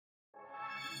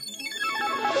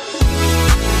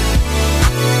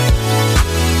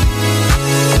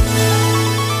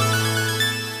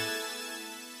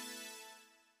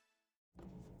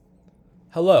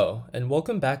Hello, and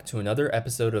welcome back to another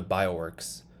episode of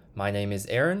BioWorks. My name is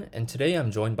Aaron, and today I'm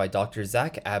joined by Dr.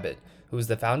 Zack Abbott, who is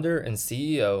the founder and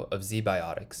CEO of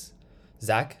ZBiotics.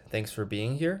 Zack, thanks for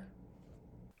being here.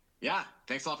 Yeah,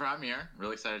 thanks a lot for having me here.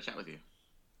 Really excited to chat with you.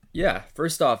 Yeah,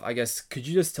 first off, I guess could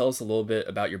you just tell us a little bit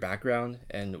about your background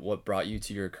and what brought you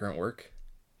to your current work?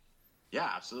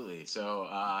 Yeah, absolutely.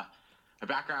 My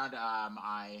background,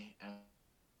 I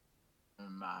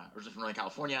am originally from Northern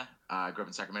California. Grew up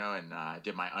in Sacramento and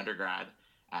did my undergrad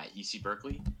at UC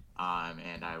Berkeley.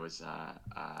 And I was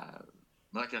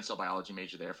molecular and cell biology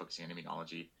major there, focusing on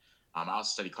immunology. I also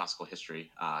studied classical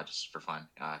history just for fun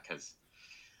because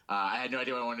I had no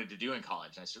idea what I wanted to do in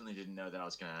college. And I certainly didn't know that I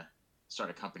was going to start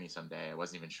a company someday. I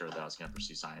wasn't even sure that I was going to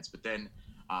pursue science. But then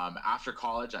after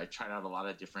college, I tried out a lot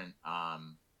of different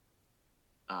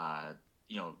uh,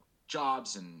 you know,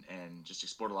 jobs and just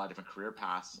explored a lot of different career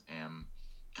paths and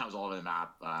kind of was all over the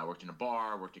map. I worked in a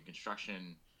bar, worked in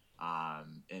construction,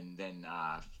 and then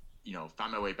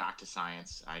found my way back to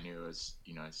science. I knew it was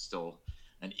still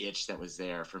an itch that was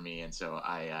there for me, and so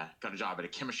I got a job at a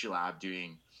chemistry lab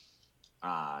doing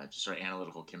just sort of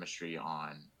analytical chemistry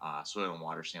on soil and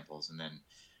water samples, and then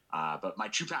but my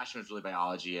true passion was really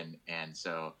biology, and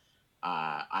so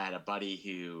I had a buddy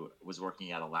who was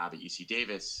working at a lab at UC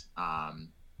Davis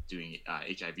doing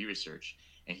HIV research,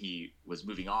 and he was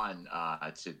moving on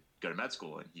to go to med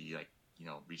school, and he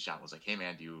reached out and was like, "Hey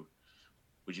man,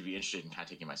 would you be interested in kind of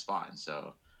taking my spot?" And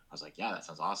so I was like, "Yeah, that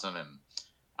sounds awesome." And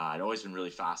I'd always been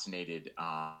really fascinated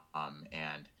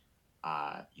and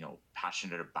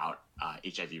passionate about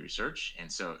HIV research, and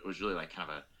so it was really like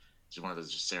kind of just one of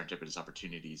those just serendipitous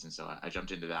opportunities. And so I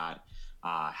jumped into that.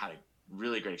 Had a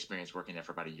really great experience working there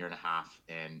for about a year and a half,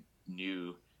 and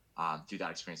knew through that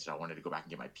experience that I wanted to go back and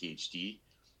get my PhD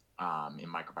in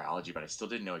microbiology, but I still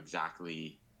didn't know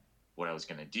exactly what I was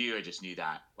going to do. I just knew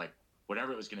that like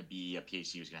whatever it was going to be, a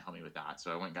PhD was going to help me with that.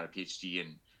 So I went and got a PhD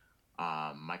in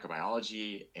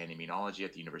microbiology and immunology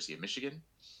at the University of Michigan.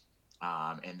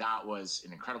 And that was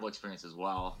an incredible experience as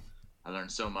well. I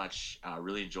learned so much,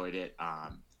 really enjoyed it.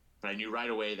 But I knew right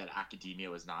away that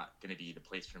academia was not going to be the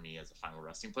place for me as a final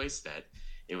resting place, that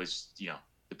it was,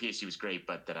 the PhD was great,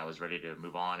 but that I was ready to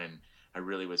move on. And I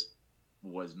really was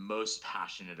most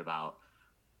passionate about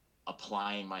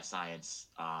applying my science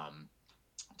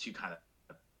to kind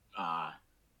of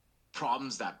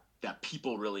problems that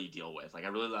people really deal with. Like I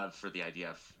really love for the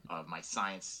idea of my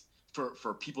science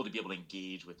for people to be able to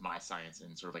engage with my science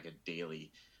in sort of like a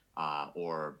daily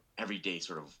or everyday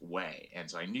sort of way.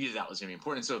 And so I knew that was going to be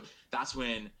important. So that's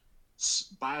when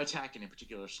biotech, and in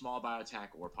particular small biotech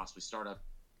or possibly startup,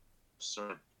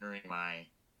 started entering my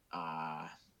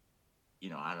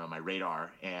I don't know, my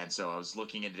radar. And so I was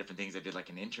looking into different things. I did like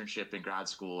an internship in grad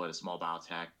school at a small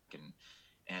biotech,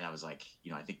 and I was like,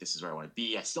 I think this is where I want to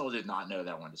be. I still did not know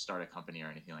that I wanted to start a company or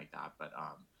anything like that, but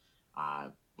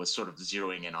was sort of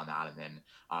zeroing in on that, and then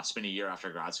spent a year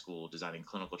after grad school designing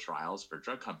clinical trials for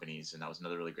drug companies, and that was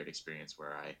another really great experience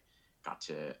where I got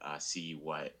to see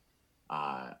what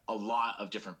a lot of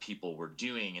different people were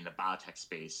doing in the biotech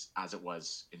space as it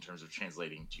was in terms of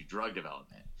translating to drug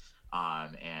development.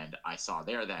 And I saw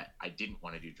there that I didn't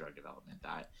want to do drug development,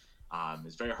 that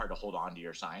it's very hard to hold on to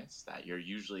your science, that you're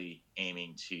usually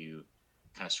aiming to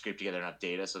kind of scrape together enough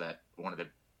data so that one of the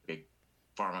big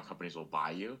pharma companies will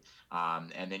buy you.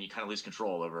 And then you kind of lose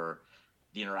control over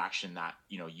the interaction that,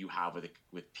 you have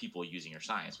with people using your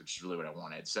science, which is really what I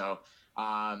wanted. So,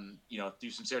 through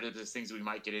some serendipitous things that we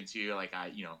might get into, like I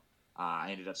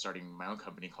ended up starting my own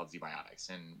company called ZBiotics,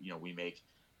 and, we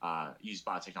use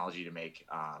biotechnology to make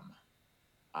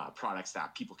products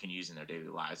that people can use in their daily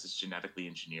lives. It's genetically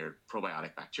engineered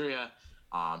probiotic bacteria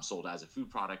sold as a food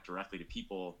product directly to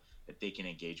people that they can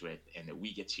engage with and that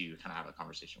we get to kind of have a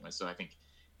conversation with. So I think,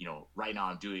 right now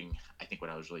I'm doing, I think, what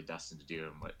I was really destined to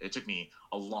do. And it took me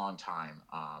a long time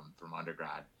from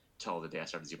undergrad till the day I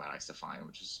started ZBiotics to find,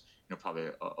 which is, probably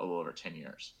a little over 10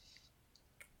 years.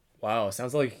 Wow,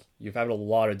 sounds like you've had a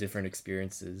lot of different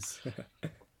experiences.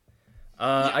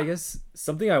 I Yeah. guess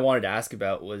something I wanted to ask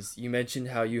about was you mentioned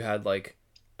how you had like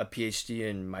a PhD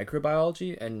in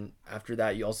microbiology, and after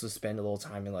that, you also spent a little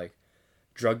time in like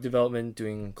drug development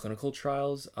doing clinical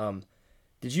trials.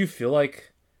 Did you feel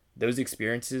like those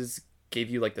experiences gave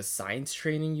you like the science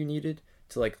training you needed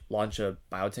to like launch a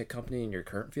biotech company in your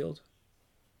current field?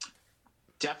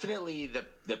 Definitely the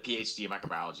PhD in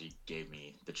microbiology gave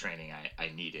me the training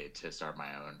I needed to start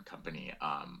my own company,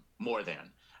 more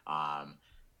than. Um,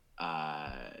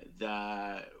 uh,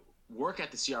 the work at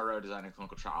the CRO designing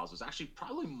clinical trials was actually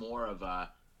probably more of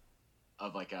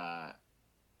like a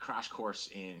crash course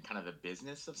in kind of the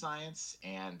business of science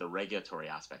and the regulatory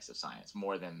aspects of science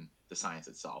more than the science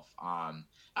itself. I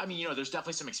mean, there's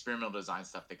definitely some experimental design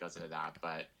stuff that goes into that,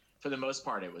 but for the most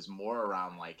part, it was more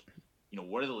around like,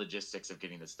 what are the logistics of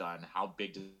getting this done? How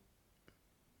big does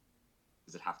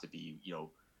it have to be?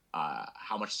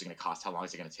 How much is it going to cost? How long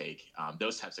is it going to take?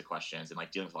 Those types of questions, and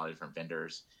like dealing with a lot of different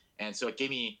vendors. And so it gave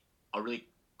me a really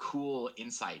cool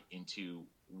insight into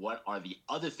what are the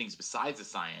other things besides the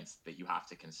science that you have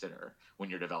to consider when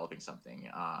you're developing something.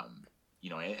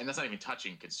 And that's not even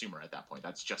touching consumer at that point.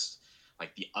 That's just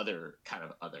like the other kind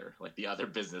of like the other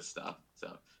business stuff.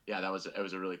 So yeah, it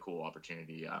was a really cool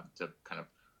opportunity to kind of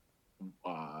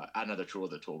add another tool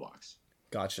to the toolbox.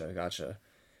 Gotcha.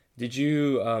 Did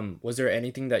you was there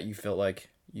anything that you felt like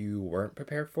you weren't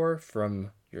prepared for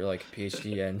from your like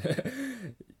PhD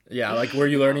and yeah, like were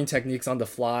you learning techniques on the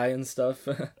fly and stuff?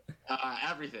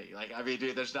 Everything. Like, I mean,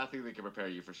 dude, there's nothing that can prepare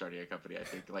you for starting a company, I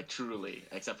think, like truly,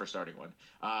 except for starting one.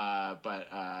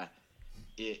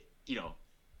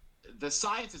 The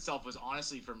science itself was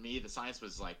honestly, for me, the science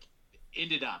was like,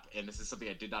 ended up, and this is something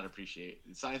I did not appreciate,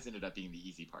 the science ended up being the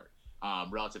easy part,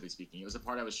 relatively speaking. It was the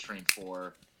part I was trained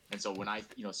for. And so when I,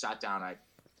 sat down, I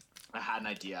had an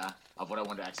idea of what I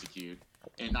wanted to execute,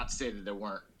 and not to say that there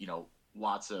weren't,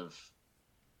 lots of,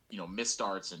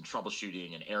 misstarts and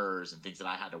troubleshooting and errors and things that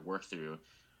I had to work through.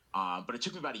 But it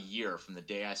took me about a year from the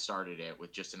day I started it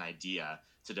with just an idea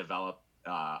to develop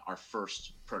our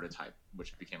first prototype,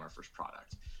 which became our first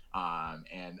product.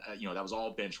 That was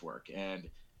all bench work. And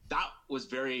that was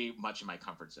very much in my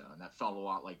comfort zone. That felt a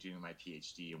lot like doing my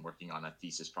PhD and working on a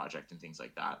thesis project and things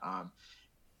like that.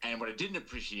 And what I didn't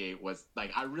appreciate was,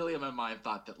 like, I really in my mind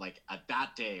thought that, like, at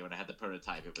that day when I had the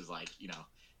prototype, it was like,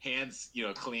 hands,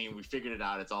 clean. We figured it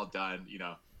out. It's all done,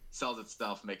 sells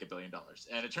itself, make $1 billion.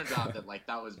 And it turns out that, like,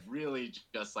 that was really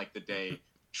just like the day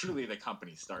truly the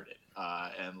company started.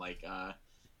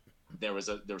 There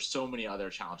were so many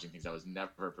other challenging things I was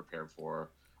never prepared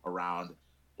for around,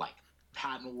 like,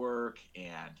 patent work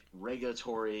and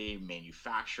regulatory,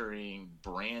 manufacturing,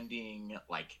 branding,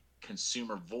 like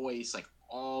consumer voice, like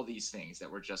all these things that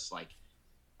were just like,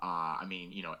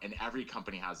 and every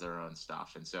company has their own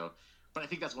stuff. And so, but I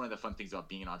think that's one of the fun things about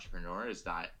being an entrepreneur is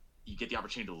that you get the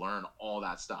opportunity to learn all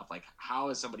that stuff. Like, how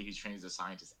is somebody who's trained as a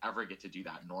scientist ever get to do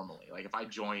that normally? Like, if I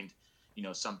joined,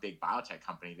 some big biotech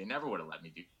company, they never would have let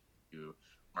me do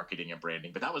marketing and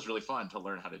branding, but that was really fun to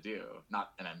learn how to do.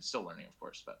 And I'm still learning, of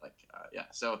course, but like, yeah.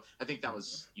 So I think that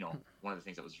was, one of the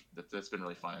things that's been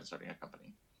really fun in starting a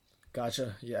company.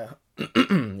 Gotcha. Yeah.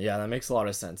 Yeah, that makes a lot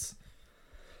of sense.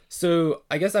 So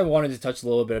I guess I wanted to touch a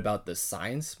little bit about the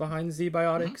science behind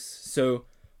ZBiotics. Mm-hmm. So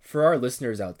for our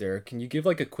listeners out there, can you give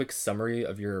like a quick summary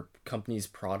of your company's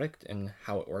product and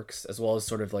how it works, as well as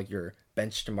sort of like your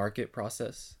bench to market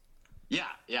process? Yeah,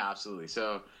 absolutely.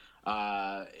 So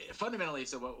fundamentally,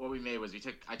 so what we made was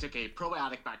I took a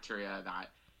probiotic bacteria that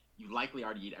you likely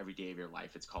already eat every day of your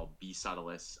life. It's called B.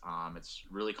 subtilis. It's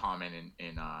really common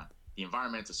in the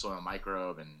environment. It's a soil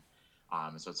microbe,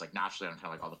 and so it's like naturally on kind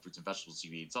of like all the fruits and vegetables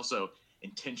you eat. It's also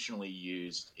intentionally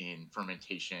used in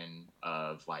fermentation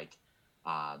of like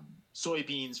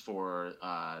soybeans for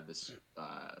this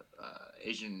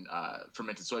Asian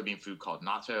fermented soybean food called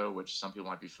natto, which some people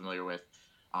might be familiar with.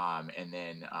 And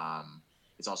then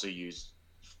it's also used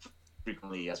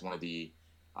frequently as one of the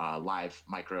live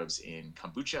microbes in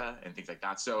kombucha and things like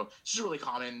that. So it's just really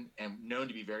common and known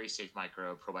to be very safe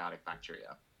microbe probiotic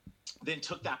bacteria. Then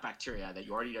took that bacteria that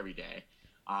you already eat every day,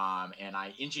 and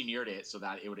I engineered it so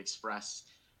that it would express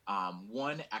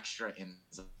one extra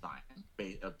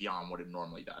enzyme beyond what it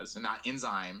normally does. And that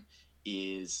enzyme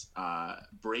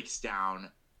breaks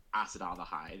down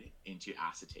acetaldehyde into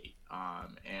acetate.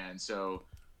 And so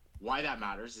why that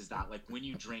matters is that, like, when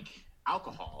you drink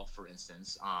alcohol, for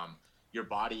instance, your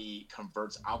body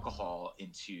converts alcohol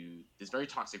into this very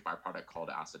toxic byproduct called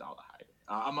acetaldehyde,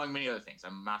 among many other things.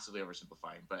 I'm massively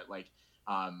oversimplifying, but like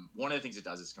one of the things it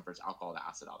does is converts alcohol to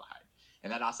acetaldehyde.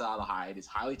 And that acetaldehyde is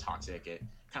highly toxic. It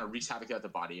kind of wreaks havoc throughout the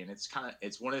body, and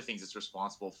it's one of the things that's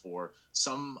responsible for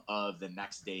some of the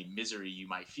next day misery you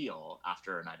might feel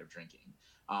after a night of drinking.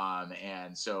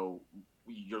 And so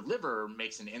your liver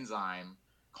makes an enzyme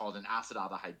called an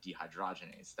acetaldehyde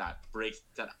dehydrogenase that breaks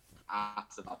that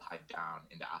acetaldehyde down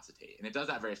into acetate, and it does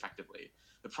that very effectively.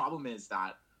 The problem is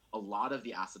that a lot of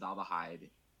the acetaldehyde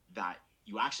that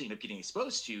you actually end up getting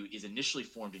exposed to is initially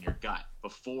formed in your gut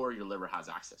before your liver has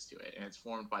access to it, and it's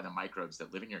formed by the microbes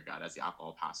that live in your gut as the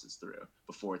alcohol passes through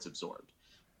before it's absorbed.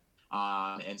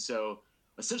 And so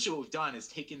essentially what we've done is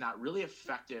taken that really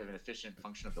effective and efficient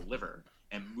function of the liver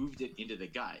and moved it into the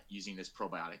gut using this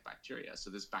probiotic bacteria. So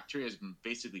this bacteria has been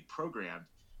basically programmed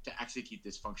to execute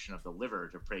this function of the liver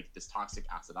to break this toxic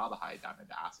acetaldehyde down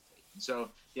into acetate. And so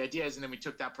the idea is, and then we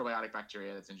took that probiotic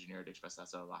bacteria that's engineered to express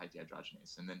acetaldehyde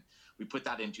dehydrogenase, and then we put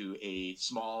that into a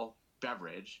small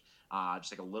beverage,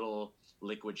 just like a little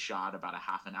liquid shot, about a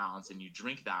half an ounce, and you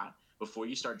drink that before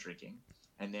you start drinking.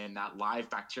 And then that live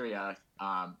bacteria,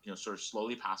 sort of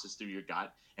slowly passes through your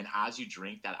gut. And as you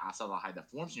drink, that acetaldehyde that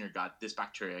forms in your gut, this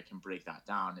bacteria can break that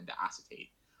down into acetate,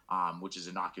 which is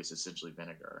innocuous, essentially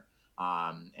vinegar.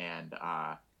 And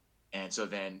so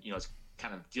then, it's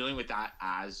kind of dealing with that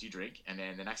as you drink. And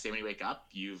then the next day when you wake up,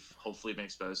 you've hopefully been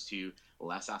exposed to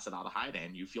less acetaldehyde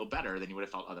and you feel better than you would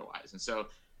have felt otherwise. And so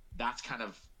that's kind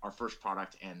of our first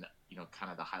product and,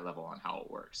 kind of the high level on how it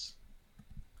works.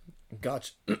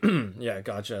 Gotcha. Yeah,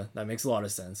 gotcha. That makes a lot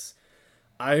of sense.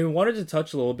 I wanted to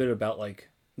touch a little bit about like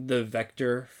the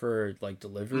vector for like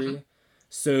delivery. Mm-hmm.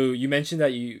 So you mentioned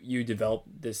that you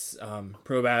developed this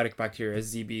probiotic bacteria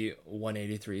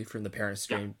ZB183 from the parent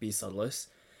strain B. subtilis,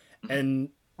 and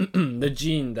the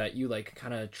gene that you like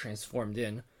kind of transformed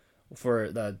in for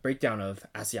the breakdown of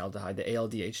acetaldehyde, the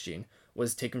ALDH gene,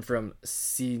 was taken from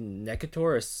C.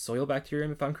 necator, a soil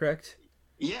bacterium, if I'm correct.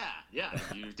 Yeah,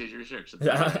 you did your research. C.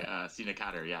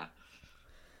 necator, yeah.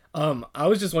 I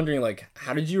was just wondering, like,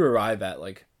 how did you arrive at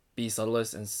like B.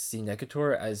 subtilis and C.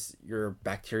 necator as your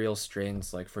bacterial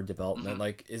strains, like for development? Mm-hmm.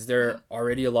 Like, is there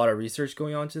already a lot of research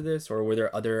going on to this, or were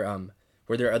there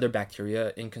other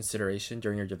bacteria in consideration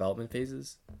during your development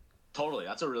phases? Totally,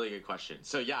 that's a really good question.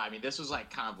 So yeah, I mean, this was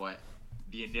like kind of what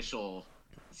the initial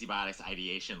ZBiotics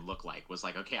ideation looked like. Was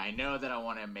like, okay, I know that I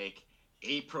want to make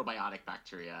a probiotic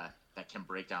bacteria that can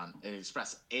break down and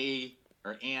express an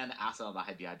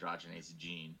acetaldehyde dehydrogenase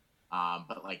gene,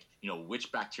 but like,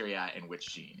 which bacteria and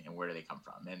which gene and where do they come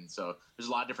from? And so there's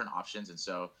a lot of different options. And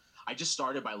so I just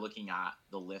started by looking at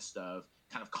the list of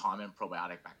kind of common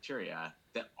probiotic bacteria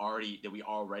that we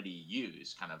already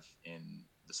use kind of in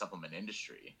the supplement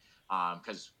industry,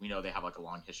 because we know they have like a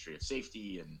long history of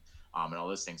safety and all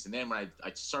those things. And then when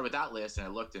I started with that list and I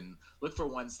looked for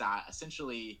ones that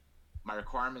essentially my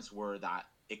requirements were that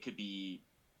it could be,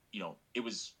 it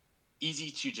was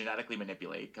easy to genetically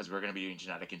manipulate because we're going to be doing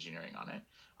genetic engineering on it,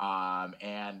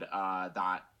 and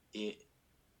that it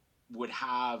would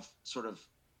have sort of,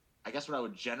 I guess, what I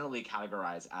would generally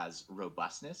categorize as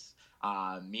robustness,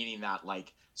 meaning that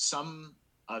like some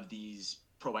of these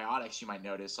probiotics you might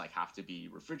notice like have to be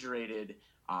refrigerated,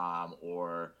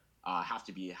 or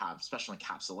have special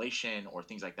encapsulation or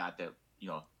things like that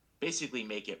basically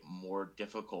make it more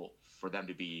difficult for them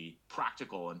to be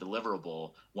practical and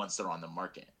deliverable once they're on the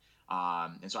market.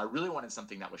 And so I really wanted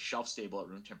something that was shelf stable at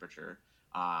room temperature,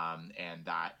 and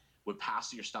that would pass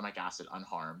through your stomach acid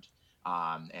unharmed.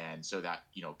 And so that,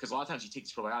 because a lot of times you take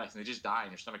these probiotics and they just die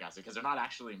in your stomach acid because they're not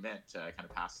actually meant to kind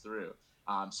of pass through.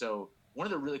 So one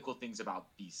of the really cool things about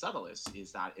B. subtilis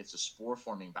is that it's a spore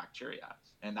forming bacteria.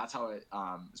 And that's how it,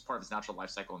 as part of its natural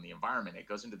life cycle in the environment, it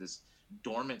goes into this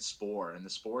dormant spore, and the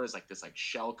spore is like this like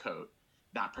shell coat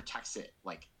that protects it,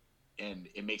 and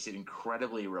it makes it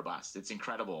incredibly robust. It's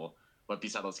incredible what B.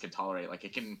 subtilis can tolerate. Like,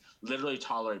 it can literally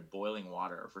tolerate boiling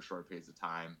water for short periods of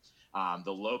time.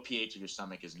 The low pH of your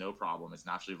stomach is no problem. It's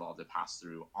naturally evolved to pass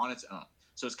through on its own.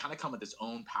 So it's kind of come with its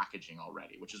own packaging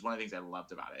already, which is one of the things I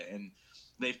loved about it. And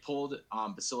they've pulled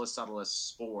Bacillus subtilis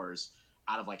spores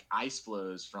out of like ice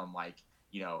flows from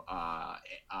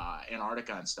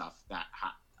Antarctica and stuff that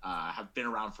have been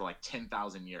around for like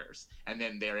 10,000 years. And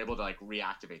then they're able to like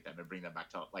reactivate them and bring them back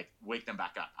to like wake them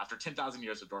back up after 10,000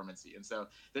 years of dormancy. And so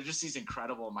they're just these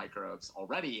incredible microbes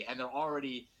already, and they're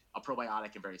already a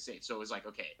probiotic and very safe. So it was like,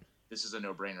 okay, this is a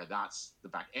no-brainer. That's the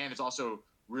back. And it's also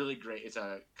really great. It's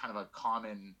a kind of a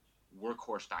common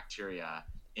workhorse bacteria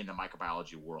in the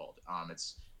microbiology world.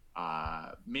 It's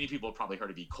many people have probably heard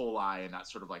of E. coli, and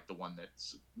that's sort of like the one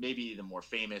that's maybe the more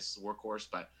famous workhorse,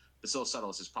 but Bacillus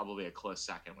subtilis is probably a close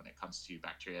second when it comes to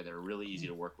bacteria that are really easy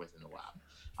to work with in the lab.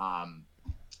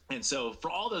 And so for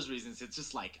all those reasons, it's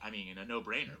just like, a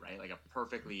no-brainer, right? Like a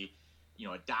perfectly,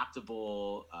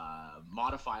 adaptable,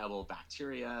 modifiable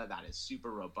bacteria that is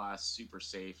super robust, super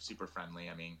safe, super friendly.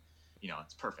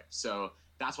 It's perfect. So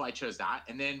that's why I chose that.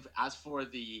 And then as for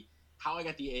how I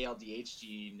got the ALDH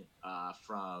gene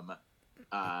from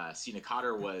C.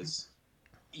 necator was,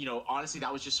 honestly,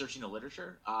 that was just searching the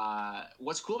literature.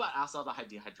 What's cool about acetaldehyde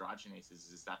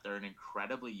dehydrogenases is that they're an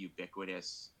incredibly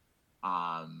ubiquitous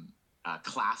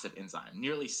class of enzyme.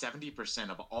 Nearly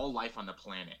 70% of all life on the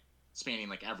planet, spanning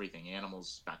like everything,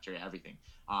 animals, bacteria, everything,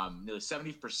 nearly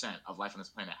 70% of life on this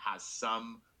planet has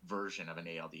some version of an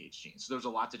ALDH gene. So there's a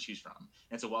lot to choose from. And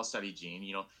it's a well-studied gene.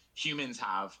 Humans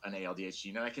have an ALDH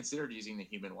gene, and I considered using the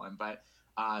human one, but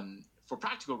for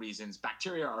practical reasons,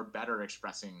 bacteria are better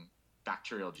expressing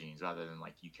bacterial genes rather than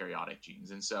like eukaryotic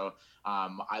genes. And so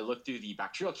I looked through the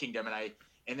bacterial kingdom,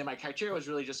 and then my criteria was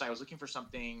really just I was looking for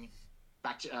something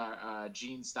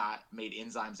genes that made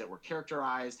enzymes that were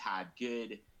characterized, had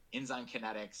good enzyme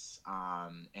kinetics,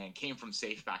 and came from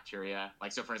safe bacteria.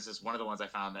 Like, so for instance, one of the ones I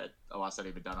found that a lot of study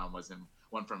had been done on was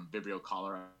one from Vibrio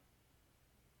cholera.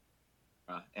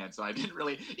 And so I didn't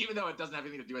really, even though it doesn't have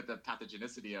anything to do with the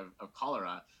pathogenicity of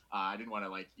cholera, I didn't want to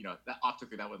like, that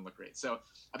optically that wouldn't look great. So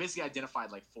I basically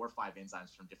identified like 4 or 5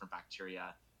 enzymes from different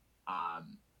bacteria,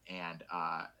 and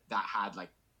that had like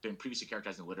been previously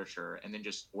characterized in the literature, and then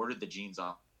just ordered the genes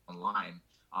online,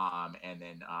 and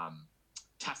then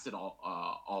tested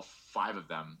all 5 of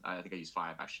them. I think I used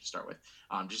 5 actually to start with,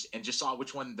 just saw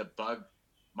which one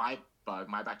my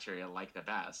bacteria liked the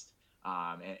best.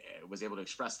 And it was able to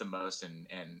express the most and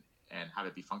have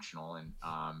it be functional, and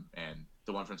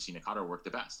the one from C. nicotera worked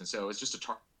the best. And so it's just a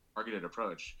targeted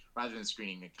approach rather than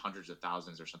screening like hundreds of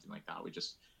thousands or something like that.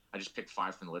 I just picked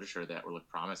 5 from the literature that looked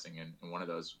promising, and one of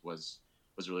those was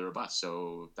really robust.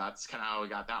 So that's kind of how we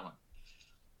got that one.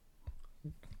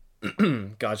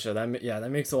 Gotcha. That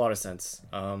makes a lot of sense.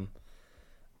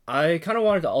 I kind of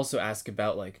wanted to also ask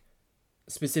about like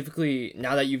specifically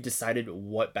now that you've decided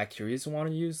what bacteria you want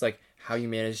to use, like how you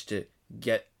managed to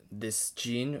get this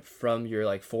gene from your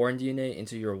like foreign DNA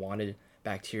into your wanted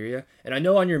bacteria. And I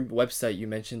know on your website you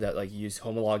mentioned that like you use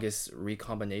homologous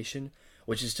recombination,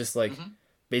 which is just like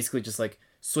basically just like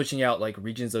switching out like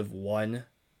regions of one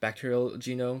bacterial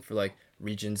genome for like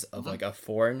regions of like a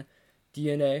foreign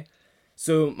DNA.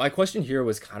 So my question here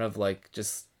was kind of like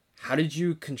just how did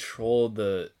you control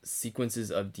the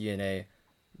sequences of DNA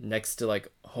next to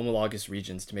like homologous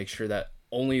regions to make sure that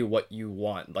only what you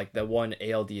want, like the one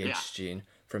ALDH gene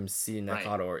from C.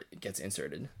 nicotera gets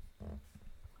inserted?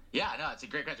 Yeah, no, it's a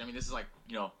great question. I mean, this is like,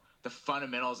 the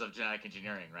fundamentals of genetic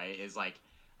engineering, right? Is like,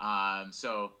 I'll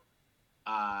start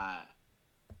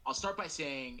by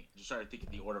saying, just try to think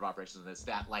of the order of operations of this,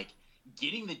 that like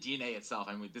getting the DNA itself,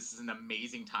 I mean, this is an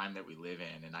amazing time that we live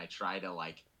in. And I try to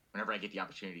like, whenever I get the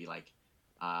opportunity, like,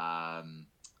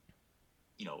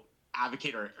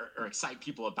 advocate or excite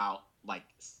people about like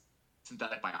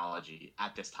synthetic biology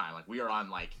at this time. Like we're on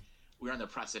the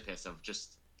precipice of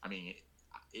just, I mean,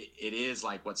 it is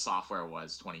like what software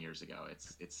was 20 years ago.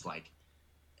 It's like,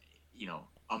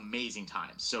 amazing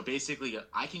times. So basically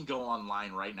I can go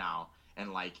online right now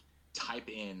and like type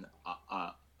in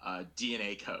a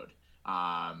DNA code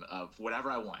of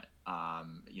whatever I want.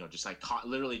 Just like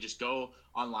literally just go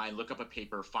online, look up a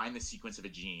paper, find the sequence of a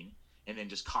gene, and then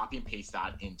just copy and paste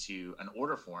that into an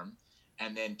order form.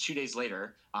 And then 2 days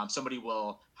later, somebody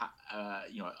will,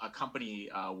 a company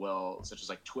will, such as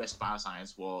like Twist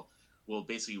Bioscience, will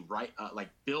basically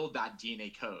build that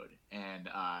DNA code and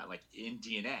like in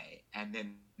DNA, and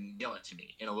then mail it to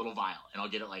me in a little vial, and I'll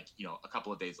get it like a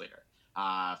couple of days later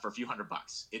for a few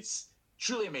 $100. It's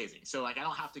truly amazing. So like I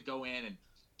don't have to go in and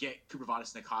get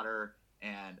Cupravatus nicotera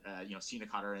and C.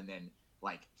 nicotera and then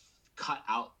like cut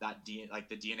out that DNA, like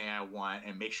the DNA I want,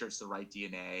 and make sure it's the right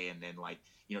DNA, and then like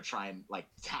try and like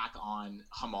tack on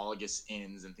homologous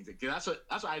ends and things like that.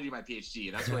 That's what I do my PhD,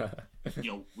 and that's what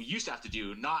we used to have to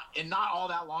do, not all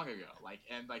that long ago.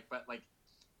 But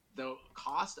the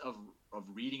cost of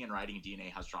reading and writing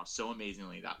DNA has dropped so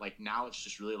amazingly that like now it's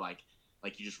just really like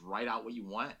you just write out what you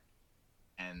want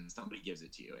and somebody gives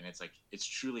it to you, and it's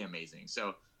truly amazing.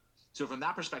 So from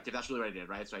that perspective, that's really what I did,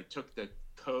 right? So I took the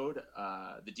code,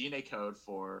 the DNA code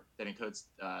that encodes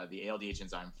the ALDH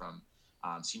enzyme from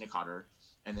C. nicotera,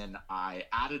 and then I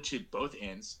added to both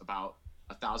ends about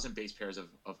 1,000 base pairs of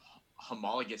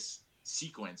homologous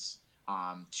sequence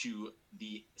to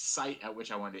the site at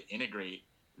which I wanted to integrate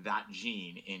that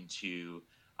gene into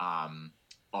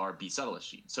our B subtilis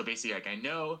gene. So basically, like I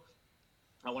know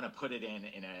I want to put it in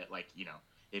a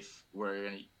if we're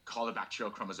going to call the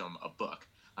bacterial chromosome a book,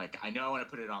 like I know I want to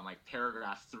put it on like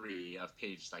paragraph 3 of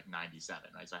page like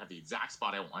 97, right? So I have the exact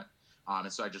spot I want,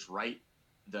 and so I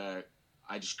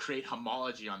just create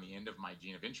homology on the end of my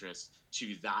gene of interest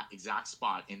to that exact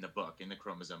spot in the book, in the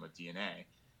chromosome of DNA,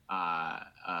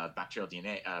 bacterial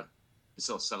DNA,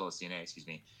 Bacillus subtilis DNA, excuse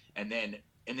me. And then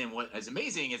what is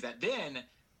amazing is that then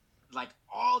like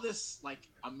all this like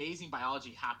amazing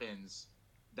biology happens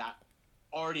that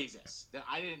already exists that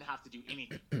I didn't have to do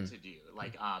anything to do.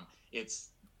 Like it's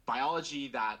biology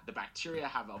that the bacteria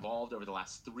have evolved over the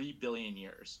last 3 billion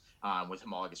years with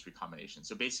homologous recombination.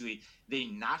 So basically, they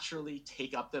naturally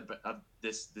take up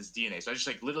this DNA. So I just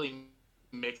like literally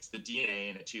mix the DNA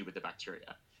in a tube with the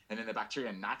bacteria, and then the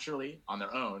bacteria naturally on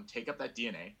their own take up that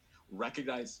DNA,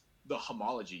 recognize the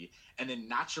homology and then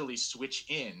naturally switch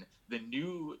in the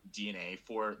new DNA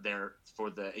for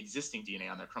the existing DNA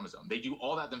on their chromosome. They do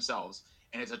all that themselves,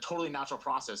 and it's a totally natural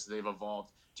process that they've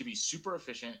evolved to be super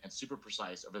efficient and super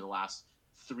precise over the last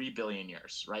 3 billion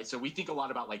years, right? So we think a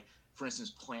lot about, like, for instance,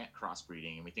 plant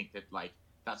crossbreeding, and we think that, like,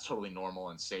 that's totally normal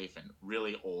and safe and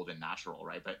really old and natural,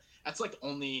 right? But it's like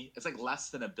less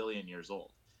than 1 billion years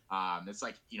old. It's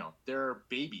like, they're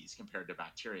babies compared to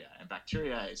bacteria, and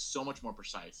bacteria is so much more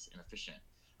precise and efficient.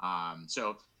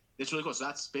 So it's really cool. So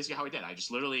that's basically how we did. I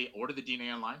just literally ordered the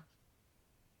DNA online,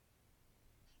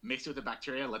 mix it with the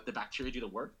bacteria, let the bacteria do the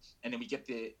work, and then we get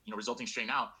the resulting strain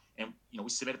out, and we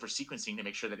submit it for sequencing to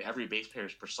make sure that every base pair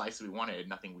is precisely we wanted,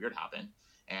 nothing weird happened.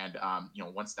 And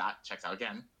once that checks out,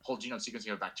 again, whole genome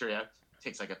sequencing of bacteria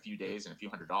takes like a few days and a few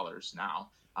 $100s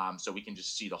now, so we can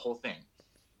just see the whole thing.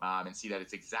 And see that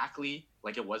it's exactly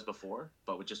like it was before,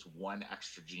 but with just one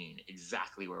extra gene,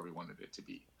 exactly where we wanted it to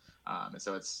be. And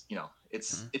so it's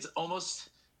almost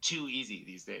too easy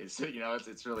these days.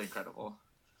 It's really incredible.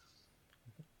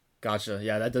 Gotcha.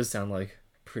 Yeah, that does sound like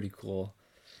pretty cool.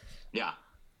 Yeah.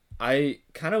 I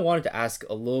kind of wanted to ask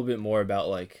a little bit more about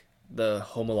like the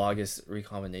homologous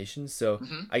recombination. So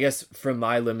I guess from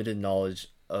my limited knowledge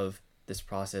of this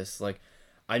process, like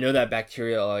I know that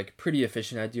bacteria are like pretty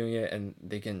efficient at doing it, and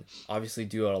they can obviously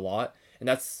do it a lot. And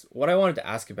that's what I wanted to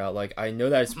ask about. Like I know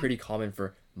that it's pretty common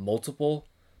for multiple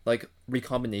like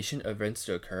recombination events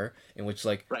to occur in which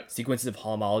like sequences of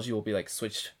homology will be like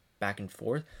switched back and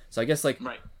forth. So I guess like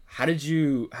how did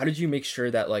you make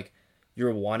sure that like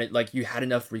your wanted, like you had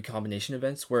enough recombination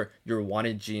events where your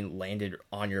wanted gene landed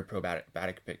on your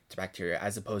probiotic bacteria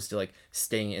as opposed to like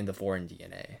staying in the foreign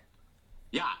DNA?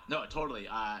 Yeah, no, totally.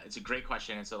 It's a great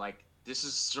question. And so, like, this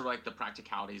is sort of like the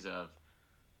practicalities of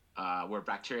where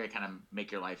bacteria kind of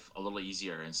make your life a little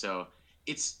easier. And so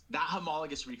it's that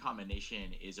homologous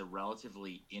recombination is a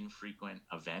relatively infrequent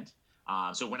event.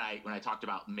 So when I talked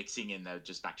about mixing in the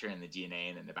just bacteria and the DNA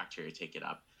and then the bacteria take it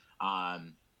up,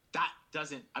 that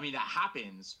doesn't, I mean, that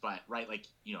happens, but like,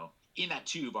 in that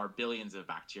tube are billions of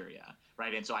bacteria,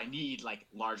 right? And so I need like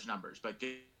large numbers, but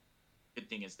good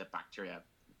thing is that bacteria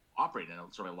operate in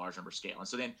a sort of a large number scale. And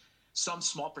so then some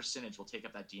small percentage will take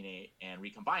up that DNA and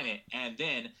recombine it. And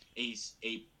then a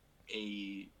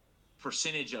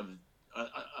percentage of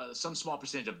some small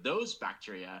percentage of those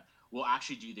bacteria will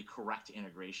actually do the correct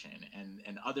integration,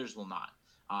 and others will not.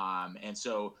 And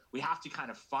so we have to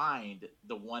kind of find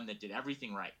the one that did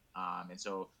everything right. And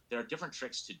so there are different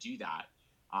tricks to do that.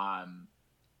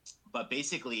 But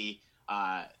basically,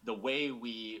 the way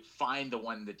we find the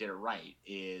one that did it right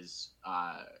is,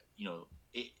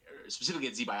 specifically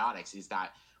at ZBiotics, is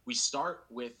that we start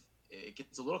with, it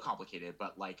gets a little complicated,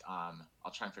 but like,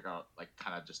 I'll try and figure out like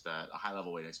kind of just a high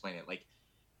level way to explain it. Like,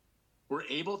 we're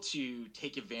able to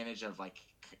take advantage of like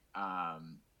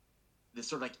this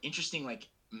sort of like interesting like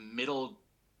middle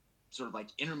sort of like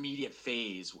intermediate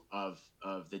phase of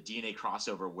the DNA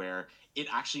crossover where it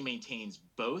actually maintains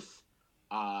both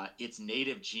its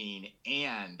native gene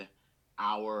and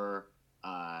our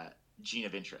gene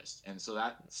of interest. And so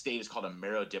that state is called a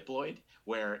merodiploid,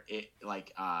 where it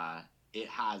like it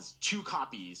has two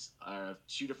copies of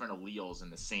two different alleles in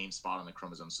the same spot on the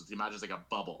chromosome. So imagine it's like a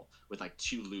bubble with like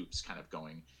two loops kind of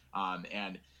going.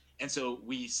 And so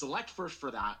we select first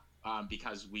for that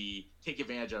because we take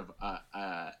advantage of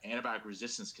antibiotic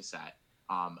resistance cassette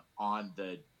on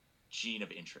the gene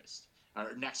of interest,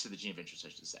 or next to the gene of interest, I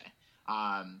should say.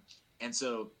 And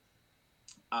so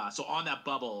on that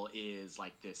bubble is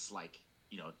like this, like,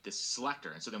 this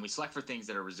selector. And so then we select for things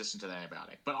that are resistant to the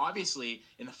antibiotic. But obviously,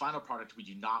 in the final product, we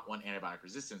do not want antibiotic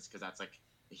resistance because that's like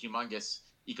a humongous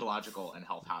ecological and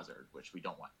health hazard, which we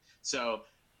don't want. So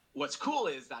what's cool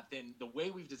is that then the way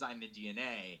we've designed the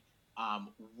DNA,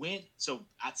 so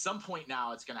at some point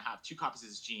now it's going to have two copies of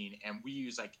this gene, and we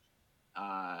use like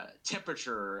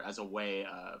temperature as a way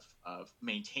of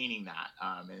maintaining that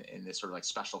in this sort of like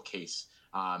special case.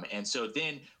 And so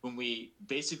then when we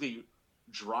basically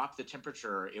drop the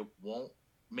temperature, it won't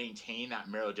maintain that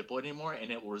merodiploid anymore,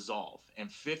 and it will resolve. And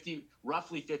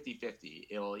roughly 50-50,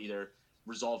 it'll either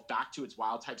resolve back to its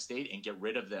wild type state and get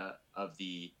rid of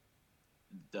the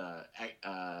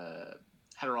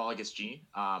heterologous gene,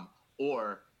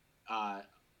 or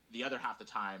the other half the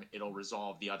time it'll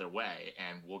resolve the other way,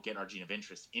 and we'll get our gene of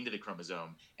interest into the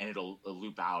chromosome, and it'll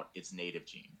loop out its native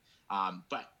gene.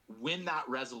 But when that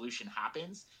resolution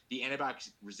happens, the antibiotic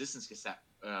resistance cassette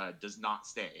does not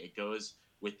stay. It goes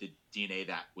with the DNA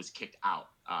that was kicked out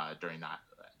during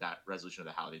that resolution of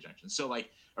the haliday junction. So like,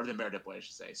 or the merodiploid, I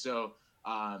should say. So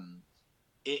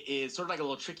it is sort of like a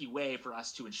little tricky way for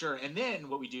us to ensure. And then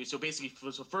what we do, so basically,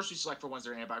 so first we select for ones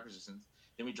that are antibiotic resistant,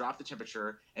 then we drop the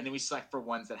temperature, and then we select for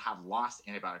ones that have lost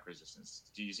antibiotic resistance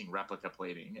using replica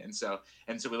plating. And so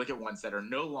we look at ones that are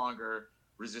no longer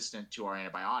resistant to our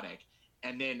antibiotic.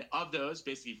 And then of those,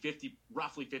 basically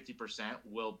roughly 50%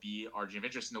 will be our gene of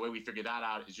interest. And the way we figure that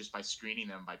out is just by screening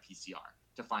them by PCR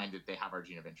to find that they have our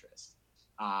gene of interest.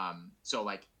 So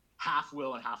like half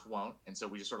will and half won't. And so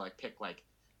we just sort of like pick like,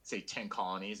 say 10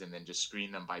 colonies and then just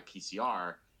screen them by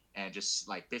PCR and just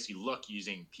like basically look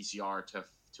using PCR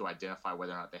to identify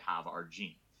whether or not they have our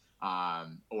gene,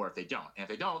 or if they don't. And if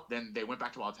they don't, then they went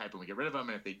back to wild type and we get rid of them.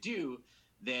 And if they do,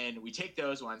 then we take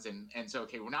those ones and so,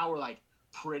 okay, well now we're like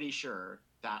pretty sure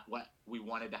that what we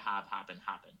wanted to have happen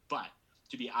happened. But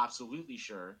to be absolutely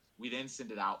sure, we then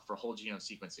send it out for whole genome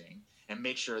sequencing and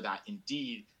make sure that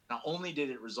indeed, not only did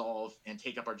it resolve and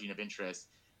take up our gene of interest,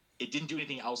 it didn't do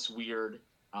anything else weird,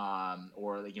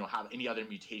 or have any other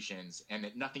mutations, and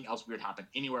that nothing else weird happened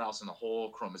anywhere else in the whole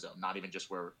chromosome, not even just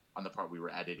where on the part we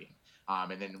were editing.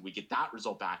 And then we get that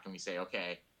result back and we say,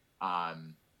 okay,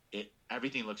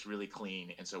 everything looks really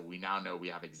clean, and so we now know we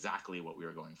have exactly what we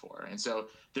were going for. And so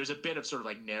there's a bit of sort of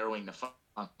like narrowing the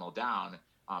funnel down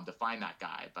to find that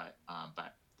guy, but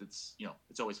it's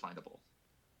it's always findable.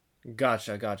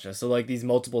 Gotcha. So like these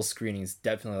multiple screenings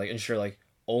definitely like ensure like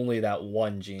only that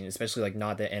one gene, especially like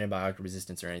not the antibiotic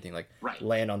resistance or anything, like right.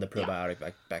 land on the probiotic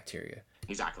bacteria.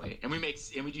 Exactly. And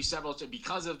we do several,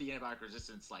 because of the antibiotic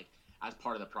resistance, like as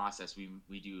part of the process,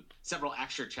 we do several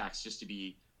extra checks just to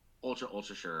be ultra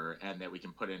sure, and that we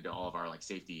can put into all of our like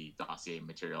safety dossier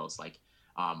materials, like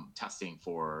testing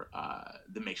for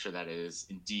make sure that it is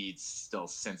indeed still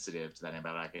sensitive to that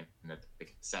antibiotic and that the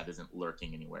cassette isn't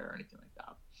lurking anywhere or anything like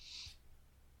that.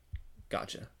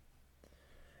 Gotcha.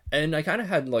 And I kind of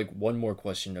had like one more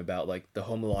question about like the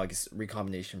homologous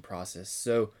recombination process.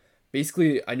 So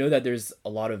basically, I know that there's a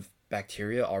lot of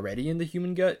bacteria already in the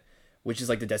human gut, which is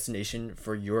like the destination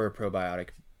for your probiotic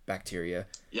bacteria.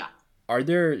 Yeah.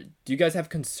 Do you guys have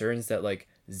concerns that like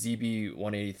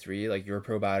ZB183, like your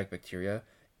probiotic bacteria,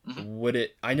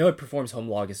 I know it performs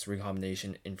homologous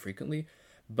recombination infrequently,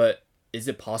 but is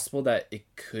it possible that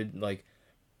it could like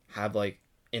have like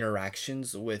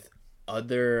interactions with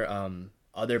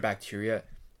other bacteria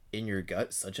in your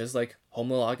gut, such as like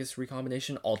homologous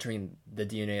recombination, altering the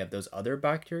DNA of those other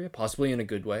bacteria, possibly in a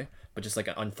good way, but just like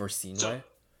an unforeseen way?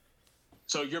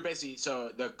 So you're basically,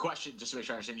 the question, just to make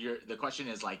sure I understand, the question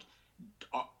is like,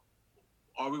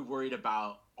 are we worried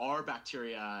about our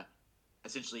bacteria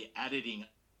essentially editing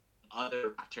other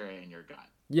bacteria in your gut?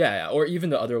 Yeah, or even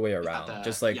the other way around.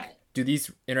 Just like, do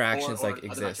these interactions like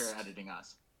exist? Other bacteria editing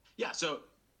us. Yeah, so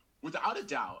without a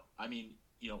doubt, I mean,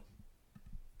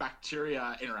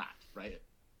 bacteria interact, right?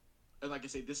 And like I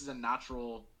say, this is a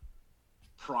natural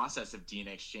process of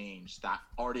DNA exchange that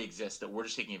already exists that we're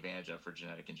just taking advantage of for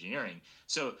genetic engineering.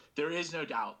 So there is no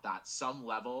doubt that some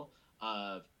level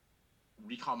of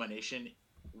recombination,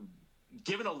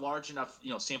 given a large enough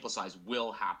sample size,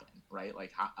 will happen, right?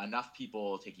 Like enough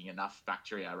people taking enough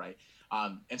bacteria, right?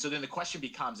 And so then the question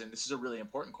becomes, and this is a really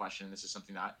important question, and this is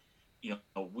something that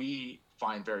we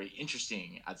find very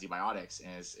interesting at ZBiotics,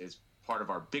 and is part of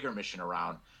our bigger mission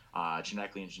around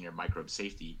genetically engineered microbe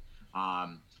safety,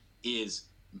 is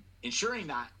ensuring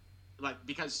that, like,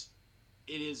 because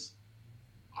it is,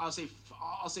 I'll say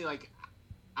like,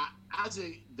 as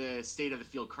the state of the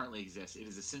field currently exists, it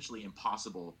is essentially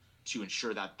impossible to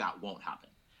ensure that won't happen.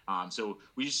 So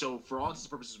for all intents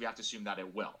and purposes, we have to assume that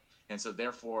it will. And so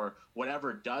therefore,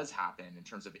 whatever does happen in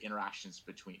terms of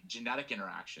genetic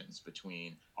interactions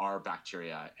between our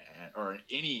bacteria or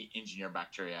any engineered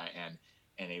bacteria and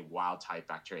a wild type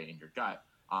bacteria in your gut,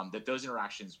 that those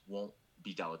interactions won't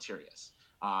be deleterious.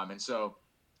 And so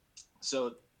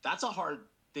that's a hard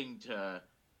thing to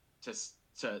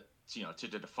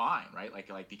define, right?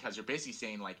 Like because you're basically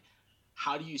saying, like,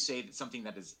 how do you say that something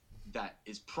that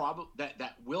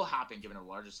will happen given a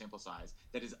larger sample size,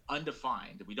 that is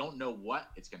undefined, that we don't know what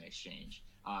it's going to exchange,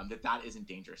 that isn't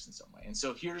dangerous in some way? And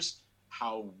so here's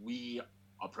how we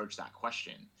approach that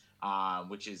question,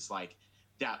 which is like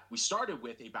that we started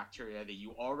with a bacteria that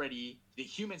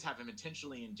humans have been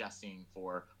intentionally ingesting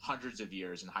for hundreds of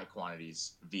years in high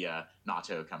quantities via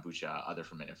natto, kombucha, other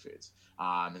fermented foods.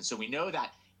 And so we know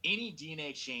that any DNA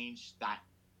exchange that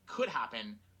could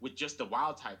happen with just that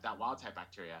wild type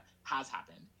bacteria has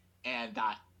happened, and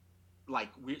that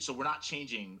we're not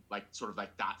changing like sort of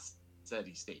like that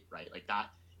steady state, right? Like that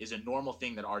is a normal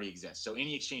thing that already exists. So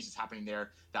any exchange that's happening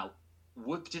there that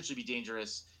would potentially be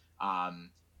dangerous,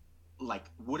 like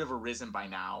would have arisen by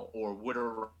now or would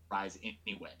arise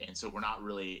anyway. And so we're not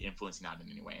really influencing that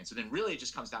in any way. And so then really it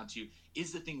just comes down to,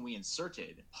 is the thing we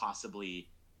inserted possibly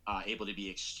able to be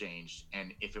exchanged?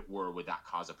 And if it were, would that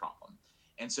cause a problem?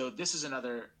 And so this is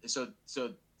another, so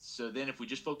then if we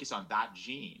just focus on that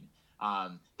gene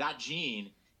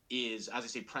is, as I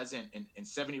say, present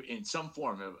in some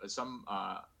form of some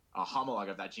a homologue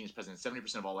of that gene is present in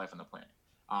 70% of all life on the planet.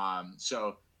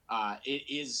 It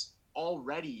is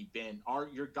already been,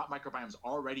 your gut microbiome is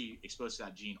already exposed to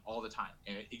that gene all the time,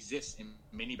 and it exists in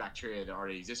many bacteria that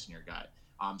already exist in your gut.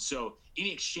 So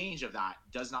any exchange of that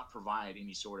does not provide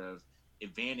any sort of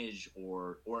advantage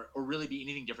or really be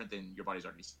anything different than your body's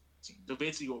already seen. So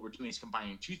basically what we're doing is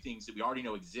combining two things that we already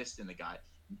know exist in the gut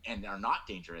and are not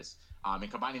dangerous,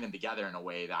 and combining them together in a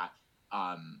way that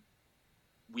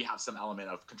we have some element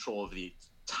of control of the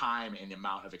time and the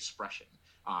amount of expression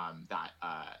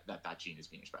that gene is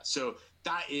being expressed. So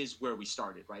that is where we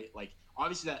started, right? Like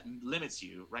obviously that limits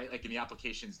you, right? Like in the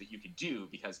applications that you could do,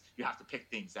 because you have to pick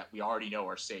things that we already know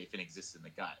are safe and exist in the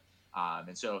gut.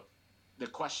 And so the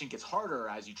question gets harder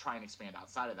as you try and expand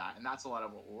outside of that. And that's a lot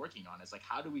of what we're working on, is like,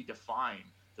 how do we define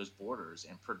those borders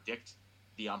and predict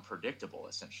the unpredictable,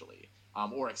 essentially,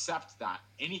 or accept that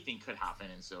anything could happen?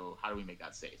 And so how do we make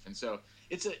that safe? And so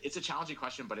it's a challenging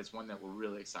question, but it's one that we're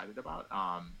really excited about.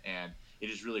 And it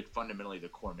is really fundamentally the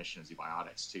core mission of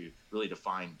ZBiotics to really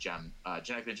define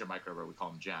genetically engineered microbe, or we call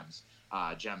them GEMs,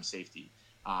 gem safety.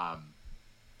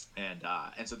 And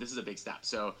so this is a big step.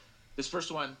 So this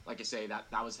first one, like I say,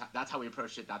 that's how we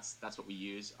approached it. That's what we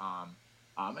use.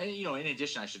 And in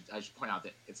addition, I should point out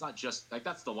that it's not just like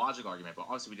that's the logical argument, but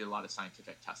also we did a lot of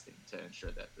scientific testing to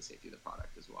ensure that the safety of the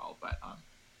product as well.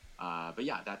 But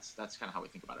yeah, that's kind of how we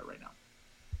think about it right now.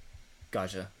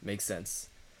 Gotcha, makes sense.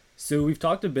 So we've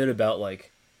talked a bit about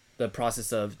like the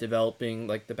process of developing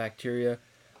like the bacteria.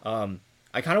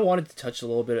 I kind of wanted to touch a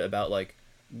little bit about like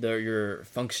your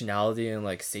functionality and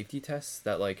like safety tests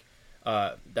that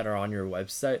that are on your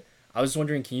website. I was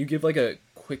wondering, can you give like a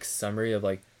quick summary of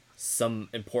like some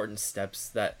important steps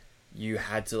that you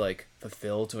had to like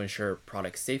fulfill to ensure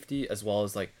product safety as well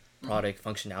as like product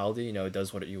functionality, it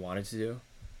does what you want it to do?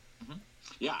 Mm-hmm.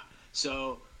 Yeah.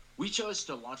 So we chose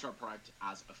to launch our product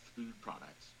as a food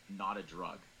product, not a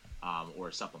drug or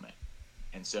a supplement.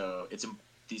 And so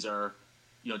these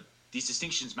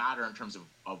distinctions matter in terms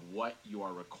of what you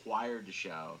are required to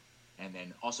show, and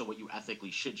then also what you ethically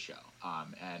should show.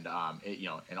 And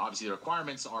obviously the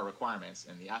requirements are requirements,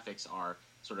 and the ethics are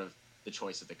sort of the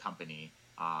choice of the company.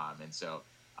 And so,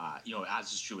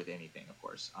 as is true with anything, of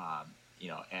course.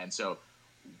 And so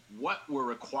what we're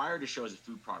required to show as a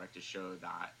food product is show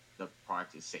that the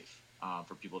product is safe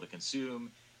for people to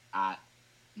consume at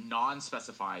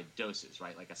non-specified doses,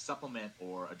 right? Like a supplement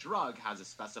or a drug has a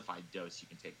specified dose you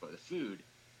can take, but the food,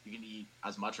 you can eat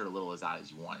as much or little as that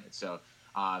as you wanted. So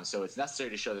it's necessary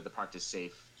to show that the product is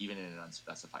safe even in an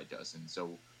unspecified dose. And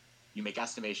so you make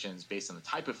estimations based on the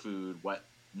type of food, what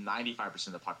 95%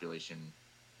 of the population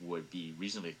would be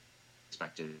reasonably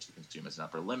expected to consume as an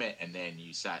upper limit, and then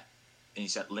you set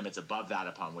limits above that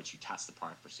upon which you test the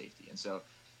product for safety. And so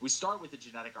we start with the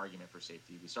genetic argument for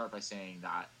safety. We start by saying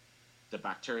that the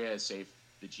bacteria is safe,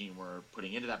 the gene we're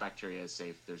putting into that bacteria is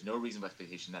safe. There's no reasonable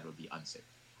expectation that it would be unsafe.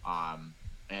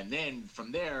 And then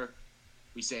from there,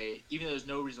 we say, even though there's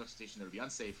no reasonable expectation that it would be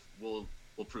unsafe, we'll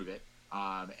prove it.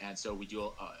 And so we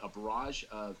do a barrage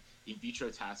of in vitro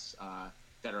tests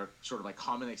that are sort of like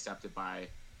commonly accepted by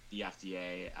the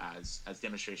FDA as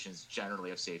demonstrations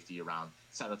generally of safety around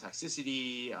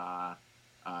cytotoxicity,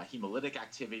 hemolytic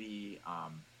activity,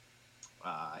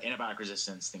 antibiotic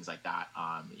resistance, things like that.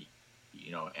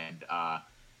 And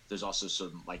there's also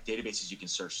some like databases you can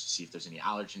search to see if there's any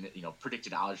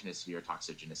predicted allergenicity or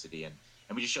toxogenicity, and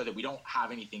we just show that we don't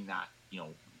have anything that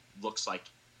looks like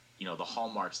the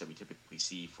hallmarks that we typically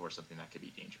see for something that could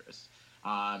be dangerous.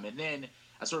 And then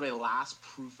as sort of a last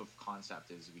proof of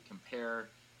concept is we compare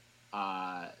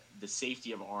the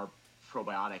safety of our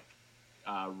probiotic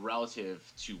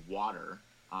relative to water,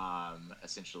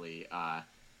 essentially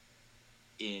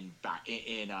in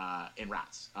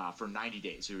rats for 90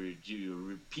 days. So we do a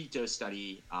repeat dose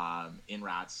study in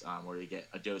rats where they get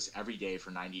a dose every day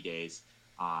for 90 days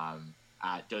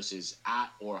at doses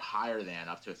at or higher than,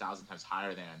 up to 1,000 times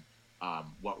higher than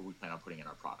what we plan on putting in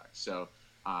our product. So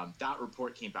that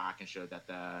report came back and showed that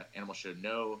the animal showed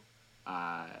no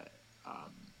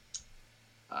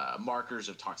markers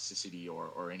of toxicity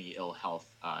or any ill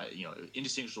health,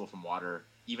 indistinguishable from water,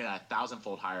 even at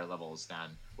 1,000-fold higher levels than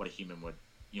what a human would,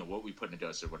 what we put in a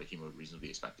dose or what a human would reasonably be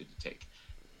expected to take.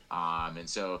 And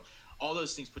so all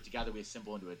those things put together, we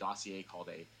assemble into a dossier called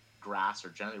a GRAS, or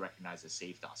generally recognized as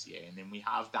safe dossier. And then we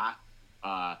have that,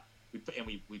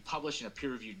 we publish in a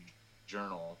peer-reviewed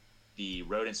journal the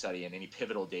rodent study and any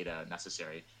pivotal data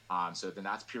necessary. So then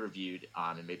that's peer-reviewed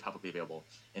and made publicly available.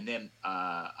 And then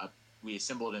we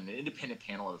assembled an independent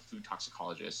panel of food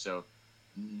toxicologists. So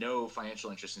no financial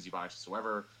interest in ZBiotics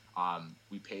whatsoever.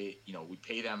 We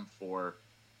pay them for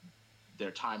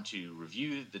their time to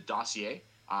review the dossier,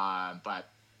 but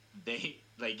they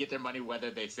get their money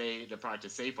whether they say the product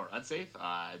is safe or unsafe.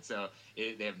 And so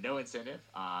they have no incentive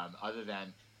other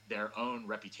than their own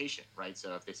reputation, right?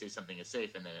 So if they say something is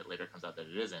safe and then it later comes out that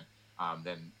it isn't,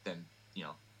 then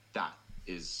that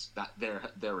is that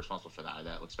they're responsible for that.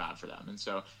 That looks bad for them. And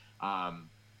so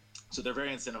so they're very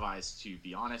incentivized to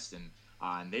be honest,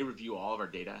 and they review all of our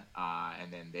data,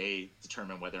 and then they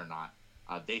determine whether or not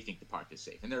they think the product is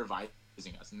safe, and they're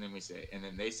advising us. And then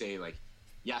they say like,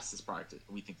 yes,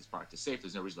 we think this product is safe.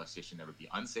 There's no reason why it should never be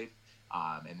unsafe.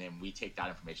 And then we take that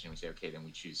information and we say, okay, then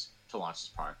we choose to launch this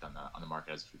product on the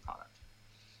market as a food product.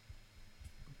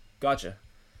 Gotcha.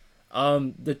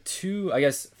 The two, I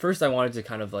guess, first I wanted to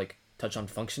kind of like touch on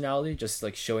functionality, just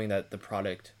like showing that the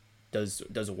product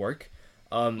does work.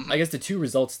 I guess the two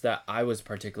results that I was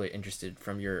particularly interested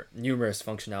from your numerous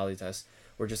functionality tests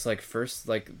were just like first,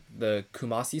 like the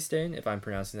Kumasi stain, if I'm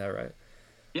pronouncing that right.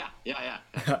 Yeah.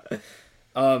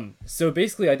 So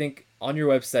basically, I think on your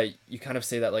website, you kind of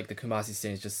say that like the Kumasi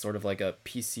stain is just sort of like a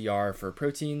PCR for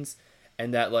proteins,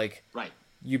 and that like right.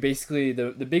 You basically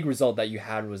the big result that you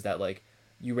had was that like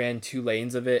you ran 2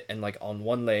 lanes of it, and like on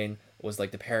one lane was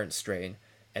like the parent strain,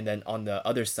 and then on the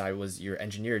other side was your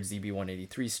engineered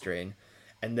ZB183 strain,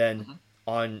 and then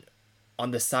on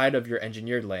the side of your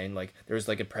engineered lane, like there was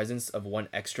like a presence of one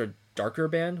extra darker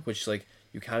band, which like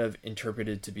you kind of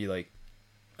interpreted to be like,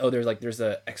 oh, there's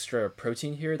a extra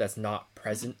protein here that's not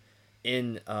present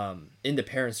in the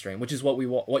parent strain, which is what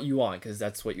you want, because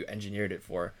that's what you engineered it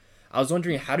for. I was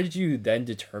wondering, how did you then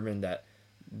determine that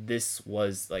this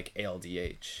was like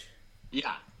ALDH?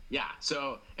 Yeah.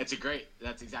 So it's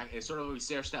sort of a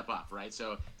stair step up, right?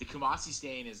 So the Kumasi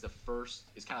stain is kind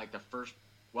of like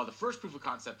the first proof of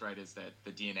concept, right, is that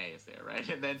the DNA is there, right?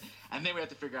 And then we have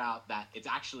to figure out that it's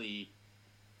actually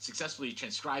successfully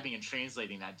transcribing and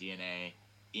translating that DNA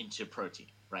into protein,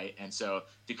 right? And so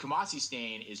the Kumasi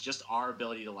stain is just our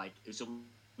ability to so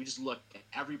we just look at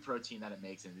every protein that it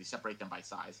makes and we separate them by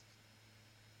size.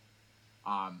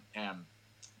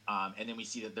 And then we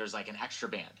see that there's like an extra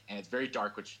band, and it's very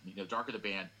dark, which the darker the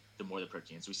band, the more the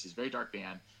protein. So we see this very dark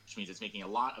band, which means it's making a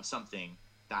lot of something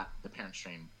that the parent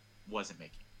strain wasn't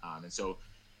making. And so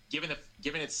given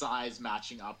its size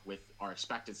matching up with our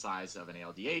expected size of an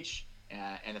ALDH,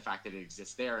 and the fact that it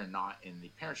exists there and not in the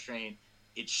parent strain,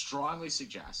 it strongly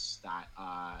suggests that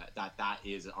that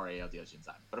is our ALDH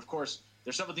enzyme. But of course,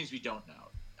 there's several things we don't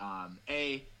know.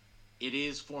 It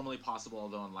is formally possible,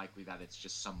 although unlikely, that it's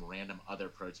just some random other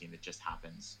protein that just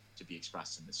happens to be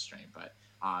expressed in this strain. But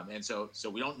and so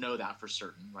we don't know that for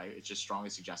certain, right? It's just strongly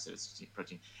suggested it's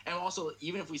protein. And also,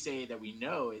 even if we say that we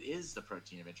know it is the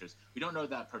protein of interest, we don't know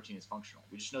that protein is functional.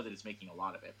 We just know that it's making a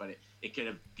lot of it, but it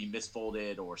could be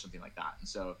misfolded or something like that. And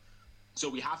so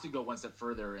we have to go one step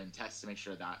further and test to make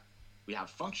sure that we have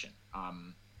function.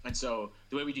 And so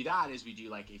the way we do that is we do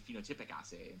like a phenotypic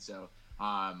assay. And so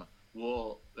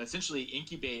we'll essentially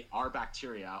incubate our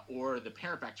bacteria or the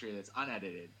parent bacteria that's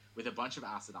unedited with a bunch of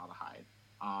acetaldehyde.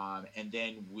 And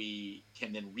then we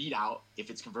can then read out if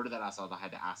it's converted that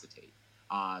acetaldehyde to acetate.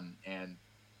 And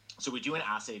so we do an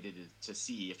assay to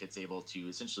see if it's able to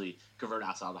essentially convert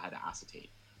acetaldehyde to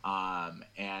acetate.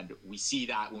 And we see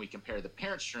that when we compare the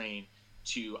parent strain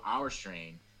to our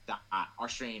strain, that our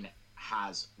strain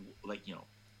has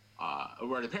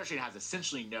where the parent strain has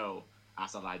essentially no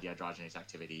acetaldehyde dehydrogenase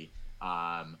activity.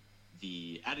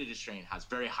 The edited strain has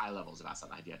very high levels of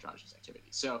acetaldehyde dehydrogenase activity.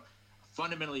 So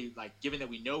fundamentally, given that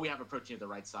we know we have a protein of the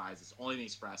right size, it's only being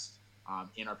expressed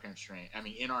in our parent strain. I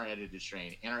mean, in our edited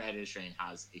strain, and our edited strain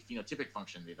has a phenotypic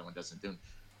function the other one doesn't. Then,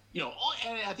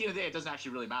 and at the end of the day, it doesn't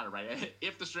actually really matter, right?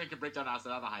 If the strain can break down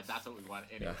acetaldehyde, that's what we want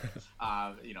anyway.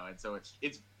 Yeah. And so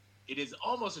it is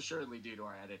almost assuredly due to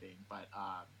our editing, but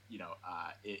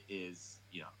it is,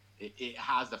 it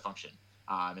has the function.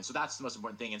 And so that's the most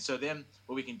important thing. And so then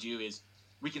what we can do is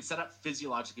we can set up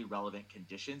physiologically relevant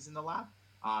conditions in the lab.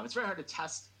 It's very hard to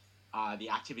test the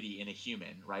activity in a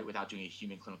human, right, without doing a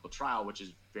human clinical trial, which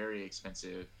is very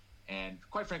expensive and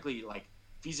quite frankly,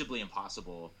 feasibly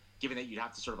impossible, given that you'd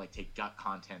have to sort of take gut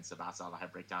contents of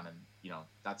acetaldehyde breakdown, and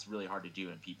that's really hard to do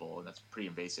in people, and that's pretty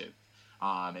invasive.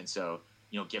 And so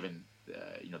given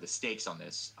the stakes on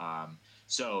this,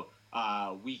 so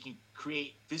we can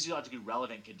create physiologically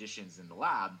relevant conditions in the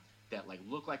lab that like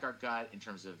look like our gut in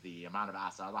terms of the amount of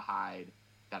acetaldehyde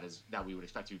that we would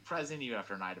expect to be present even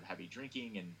after a night of heavy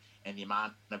drinking, and the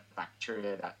amount of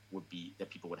bacteria that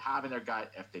people would have in their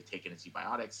gut if they've taken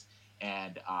ZBiotics,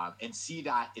 and see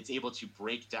that it's able to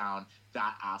break down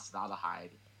that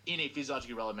acetaldehyde in a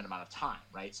physiologically relevant amount of time,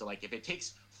 right? So like if it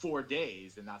takes 4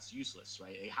 days, then that's useless,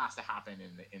 right? It has to happen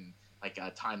in like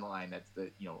a timeline that's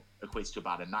equates to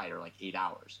about a night or like 8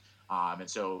 hours. And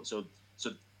so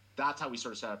that's how we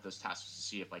sort of set up those tests to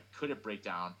see if like could it break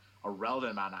down a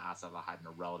relevant amount of acetaldehyde in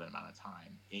a relevant amount of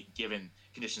time given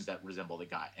conditions that resemble the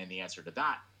gut. And the answer to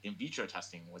that in vitro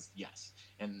testing was yes.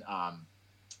 And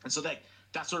so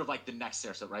that's sort of like the next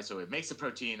step, right? So it makes a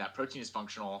protein, that protein is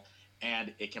functional,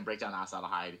 and it can break down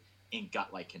acetaldehyde in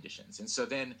gut-like conditions. And so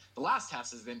then the last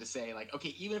test is then to say like,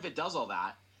 okay, even if it does all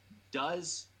that,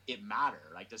 does it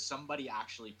matter? Like, does somebody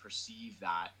actually perceive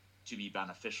that to be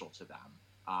beneficial to them?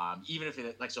 Even if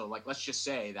it let's just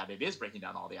say that it is breaking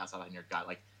down all the acetaldehyde in your gut,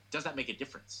 like, does that make a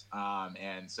difference?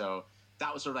 And so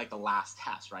that was sort of like the last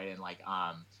test, right? And like,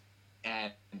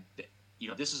 and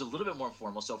this is a little bit more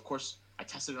informal. So of course I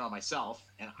tested it on myself,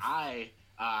 and I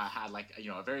had like,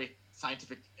 a very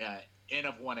scientific N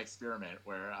of 1 experiment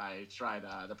where I tried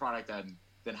the product and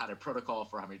then had a protocol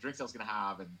for how many drinks I was going to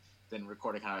have, and then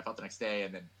recorded kind of how I felt the next day,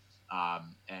 and then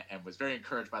and was very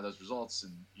encouraged by those results,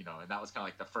 and and that was kind of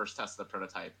like the first test of the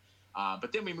prototype.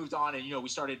 But then we moved on, and we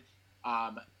started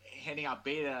handing out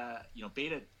beta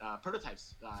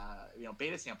prototypes,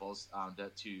 beta samples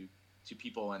to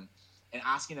people, and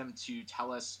asking them to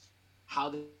tell us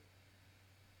how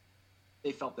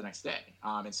they felt the next day.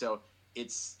 And so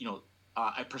it's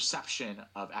a perception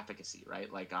of efficacy,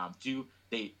 right? Like,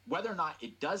 whether or not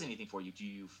it does anything for you, do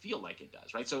you feel like it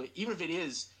does, right? So even if it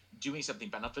is doing something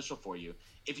beneficial for you,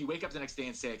 if you wake up the next day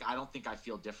and say, like, I don't think I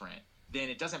feel different, then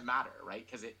it doesn't matter, right?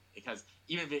 Because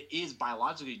even if it is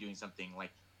biologically doing something,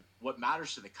 like, what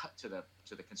matters to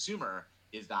the consumer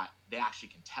is that they actually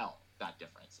can tell that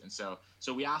difference. And so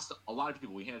we asked a lot of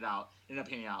people. We ended up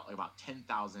handing out like about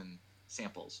 10,000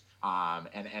 samples,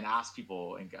 and asked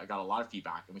people, and got a lot of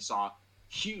feedback, and we saw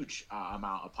huge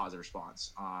amount of positive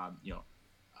response.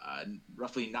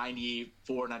 Roughly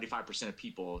 95% of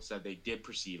people said they did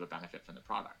perceive a benefit from the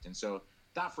product. And so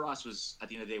that for us was, at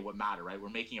the end of the day, what mattered, right? We're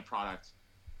making a product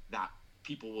that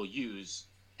people will use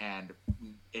and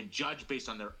judge based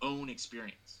on their own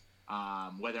experience,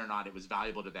 whether or not it was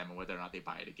valuable to them and whether or not they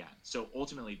buy it again. So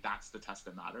ultimately, that's the test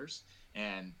that matters.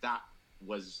 And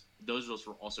those results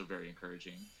were also very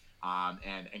encouraging,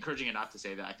 and encouraging enough to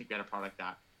say that I think we had a product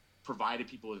that provided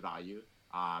people with value,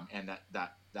 and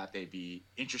that they'd be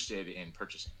interested in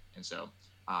purchasing. And so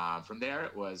from there,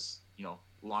 it was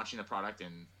launching the product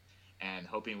and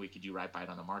hoping we could do right by it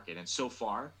on the market. And so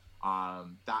far,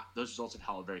 those results have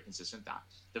held very consistent. That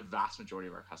the vast majority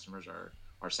of our customers are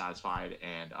satisfied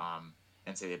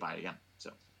and say they buy it again.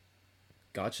 So,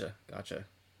 Gotcha.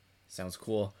 Sounds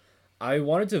cool. I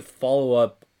wanted to follow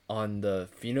up on the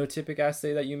phenotypic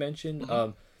assay that you mentioned.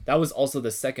 Mm-hmm. That was also the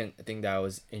second thing that I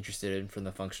was interested in from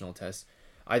the functional test.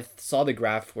 I saw the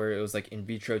graph where it was like in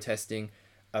vitro testing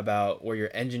about where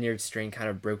your engineered strain kind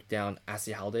of broke down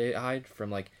acetaldehyde from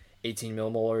like 18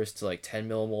 millimolars to like 10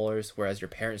 millimolars, whereas your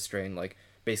parent strain like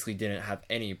basically didn't have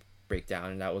any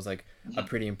breakdown, and that was like a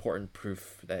pretty important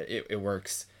proof that it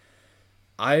works.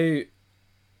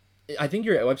 I think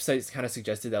your website kind of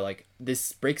suggested that like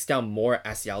this breaks down more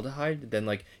acetaldehyde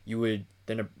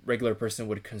than a regular person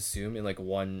would consume in like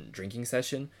one drinking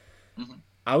session. Mm-hmm.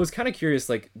 I was kind of curious,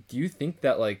 like, do you think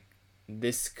that like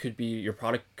your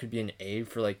product could be an aid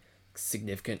for like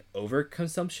significant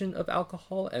overconsumption of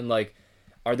alcohol? And like,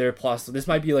 are there this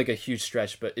might be like a huge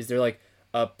stretch, but is there like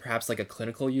perhaps like a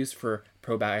clinical use for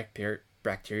probiotic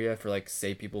bacteria for like,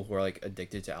 say, people who are like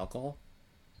addicted to alcohol?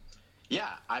 Yeah,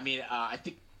 I mean, I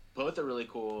think both are really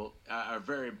cool, are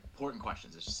very important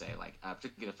questions, let's just say. Like,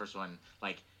 particularly the first one,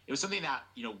 like, it was something that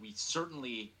we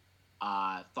certainly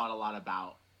thought a lot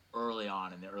about early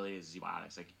on in the early days of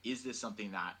ZBiotics. Like, is this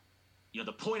something that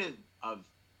the point of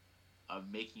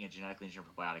making a genetically engineered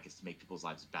probiotic is to make people's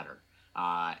lives better,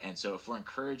 and so if we're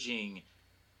encouraging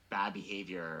bad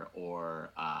behavior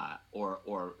or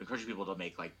encouraging people to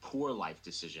make like poor life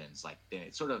decisions, like, then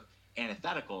it's sort of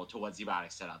antithetical to what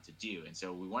ZBiotics set out to do. And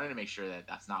so we wanted to make sure that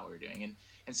that's not what we're doing.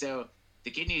 And so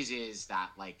the good news is that,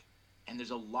 like, and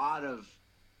there's a lot of,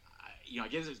 I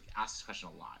get asked this question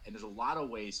a lot, and there's a lot of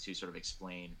ways to sort of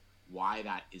explain why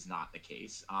that is not the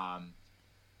case.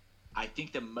 I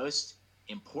think the most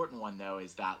important one, though,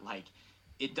 is that, like,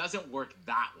 it doesn't work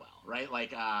that well, right?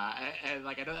 Like, and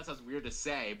like, I know that sounds weird to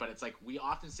say, but it's like, we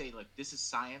often say, like, this is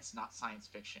science, not science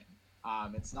fiction.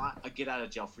 It's not a get out of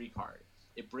jail free card.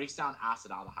 it breaks down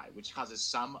acetaldehyde, which causes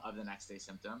some of the next day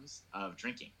symptoms of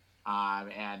drinking.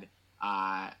 And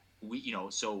we,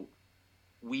 so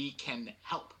we can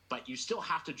help, but you still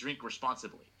have to drink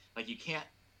responsibly. Like you can't,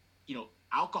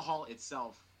 alcohol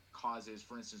itself causes,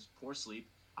 for instance, poor sleep.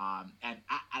 And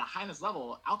at a highness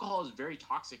level, alcohol is very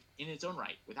toxic in its own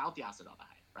right without the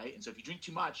acetaldehyde, right? And so if you drink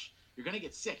too much, you're going to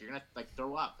get sick. You're going to like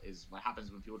throw up is what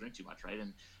happens when people drink too much, right?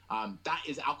 And that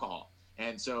is alcohol.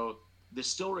 And so this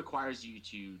still requires you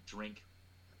to drink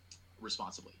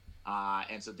responsibly.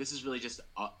 And so this is really just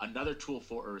another tool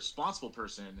for a responsible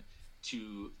person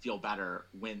to feel better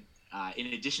when, in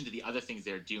addition to the other things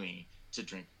they're doing to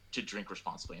drink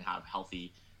responsibly and have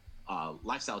healthy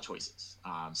lifestyle choices.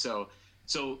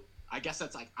 So I guess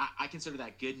that's like I consider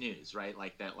that good news, right?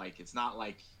 Like that, like it's not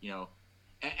like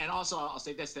and also I'll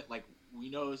say this, that like we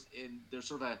know there's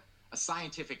sort of a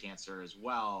scientific answer as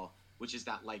well, which is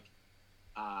that like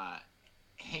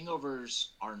hangovers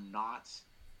are not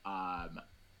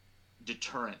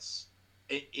deterrents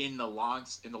in the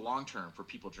long term for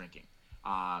people drinking.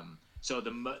 So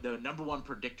the number one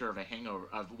predictor of a hangover,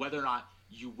 of whether or not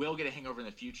you will get a hangover in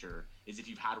the future, is if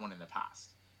you've had one in the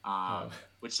past.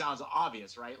 Which sounds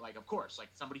obvious, right? Like, of course, like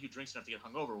somebody who drinks enough to get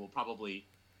hungover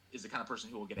is the kind of person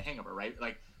who will get a hangover, right?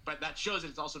 Like, but that shows that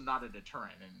it's also not a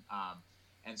deterrent,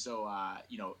 and so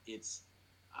it's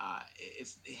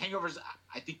hangovers,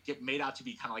 I think, get made out to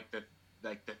be kind of like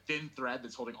the thin thread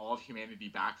that's holding all of humanity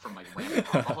back from like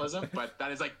rampant alcoholism, but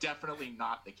that is like definitely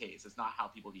not the case. It's not how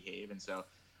people behave, and so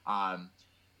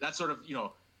that's sort of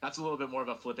that's a little bit more of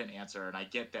a flippant answer, and I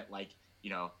get that like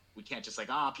we can't just like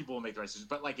people will make the right decisions,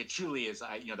 but like it truly is.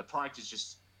 The product is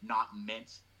just not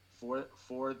meant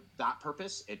for that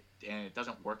purpose. It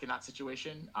doesn't work in that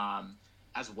situation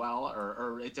as well,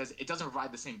 or it doesn't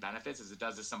provide the same benefits as it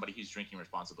does as somebody who's drinking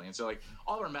responsibly. And so like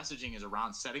all of our messaging is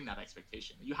around setting that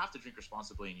expectation. You have to drink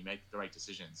responsibly and you make the right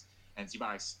decisions. And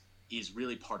ZBiotics is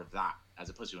really part of that, as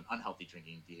opposed to an unhealthy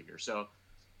drinking behavior. So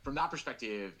from that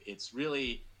perspective, it's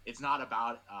not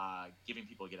about giving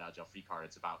people a get out of jail free card.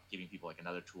 It's about giving people like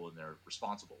another tool in their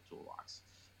responsible toolbox.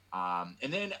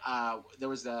 And then there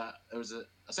was a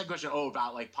second question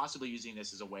about like possibly using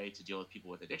this as a way to deal with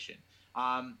people with addiction.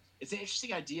 It's an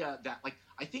interesting idea that like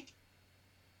I think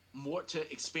more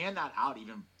to expand that out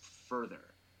even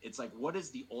further. It's like, what is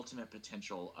the ultimate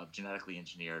potential of genetically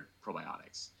engineered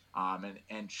probiotics?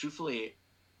 And truthfully,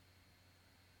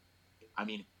 I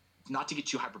mean, not to get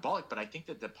too hyperbolic, but I think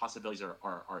that the possibilities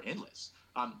are endless.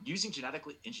 Using genetic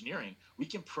engineering, we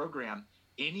can program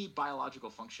any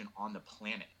biological function on the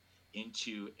planet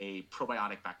into a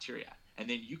probiotic bacteria. And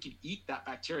then you can eat that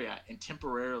bacteria and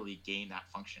temporarily gain that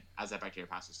function as that bacteria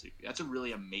passes through. That's a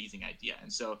really amazing idea.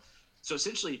 And so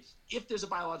essentially, if there's a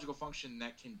biological function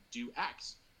that can do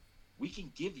X, we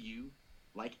can give you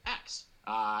like X.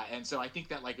 And so I think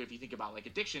that like if you think about like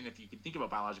addiction, if you can think of a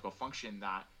biological function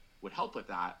that would help with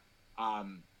that,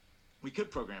 we could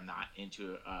program that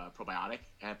into a probiotic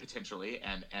potentially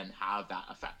and have that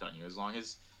effect on you, as long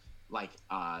as like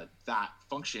that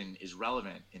function is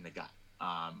relevant in the gut,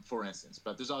 for instance.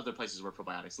 But there's other places where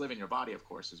probiotics live in your body, of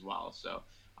course, as well. So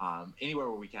anywhere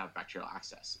where we can have bacterial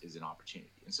access is an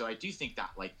opportunity. And so I do think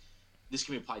that like this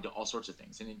can be applied to all sorts of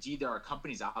things. And indeed, there are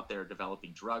companies out there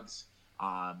developing drugs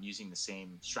using the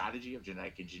same strategy of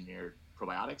genetic engineered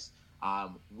probiotics.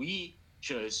 We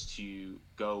chose to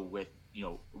go with,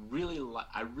 I really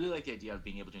like the idea of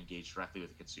being able to engage directly with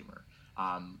the consumer.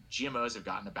 GMOs have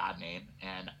gotten a bad name,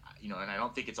 and and I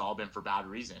don't think it's all been for bad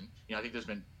reason. I think there's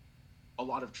been a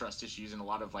lot of trust issues and a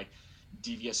lot of like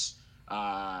devious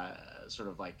sort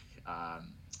of like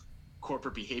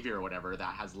corporate behavior or whatever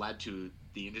that has led to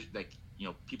the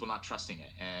people not trusting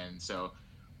it. And so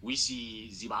we see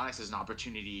ZBiotics as an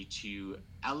opportunity to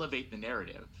elevate the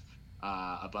narrative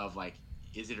above like,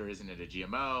 is it or isn't it a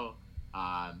GMO?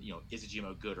 Is a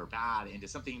GMO good or bad? Into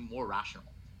something more rational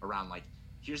around like,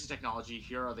 here's the technology,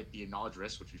 here are the acknowledged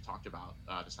risks, which we've talked about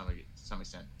to some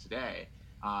extent today,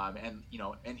 and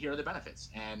here are the benefits.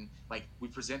 And like, we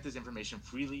present this information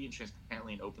freely and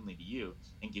transparently and openly to you,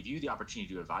 and give you the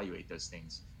opportunity to evaluate those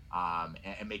things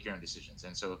and make your own decisions.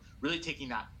 And so, really taking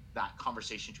that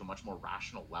conversation to a much more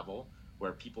rational level,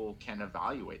 where people can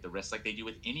evaluate the risks like they do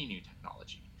with any new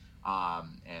technology.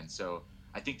 And so,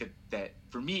 I think that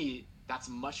for me, that's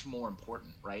much more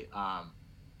important, right?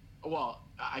 Well,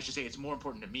 I should say it's more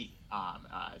important to me.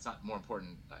 It's not more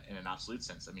important in an absolute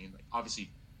sense. I mean, like,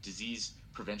 obviously, disease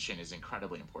prevention is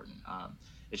incredibly important.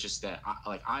 It's just that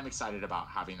I'm excited about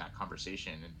having that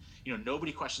conversation. And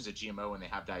nobody questions a GMO when they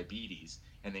have diabetes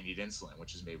and they need insulin,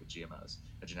 which is made with GMOs,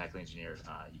 a genetically engineered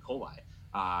E. coli.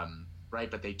 right?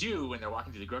 But they do when they're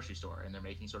walking through the grocery store and they're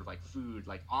making sort of like food,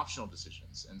 like optional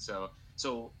decisions. And so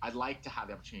I'd like to have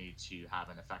the opportunity to have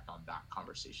an effect on that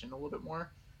conversation a little bit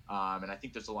more. And I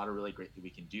think there's a lot of really great that we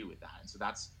can do with that. And so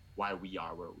that's why we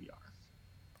are where we are.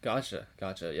 Gotcha.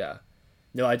 Yeah.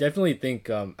 No, I definitely think,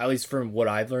 at least from what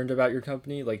I've learned about your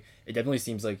company, like it definitely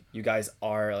seems like you guys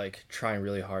are like trying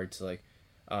really hard to like,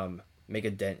 make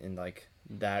a dent in like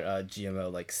that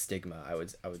GMO like stigma. I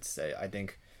would say. I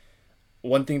think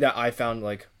one thing that I found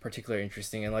like particularly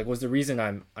interesting and like was the reason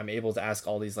I'm able to ask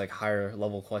all these like higher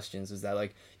level questions is that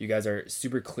like you guys are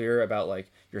super clear about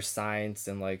like your science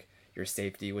and like your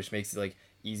safety, which makes it like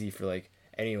easy for like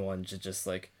anyone to just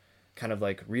like kind of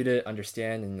like read it,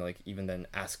 understand, and like even then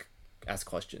ask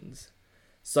questions.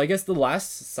 So I guess the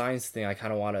last science thing I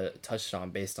kind of want to touch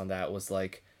on based on that was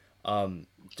like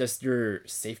just your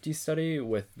safety study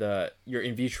with the your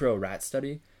in vitro rat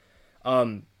study.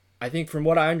 um I think from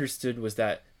what I understood was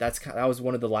that that was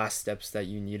one of the last steps that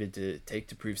you needed to take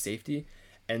to prove safety,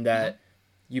 and Mm-hmm. that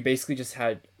you basically just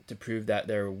had to prove that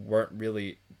there weren't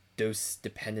really dose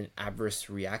dependent adverse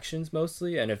reactions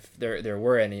mostly, and if there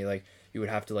were any, like you would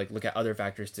have to like look at other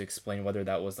factors to explain whether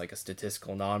that was like a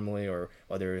statistical anomaly or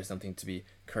whether it was something to be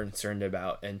concerned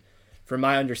about. And from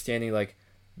my understanding, like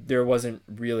there wasn't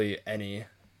really any,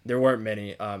 there weren't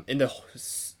many in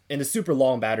the super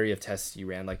long battery of tests you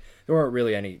ran, like there weren't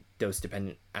really any dose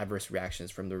dependent adverse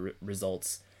reactions from the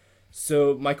results.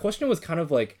 So my question was kind of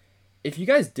like, if you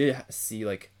guys did see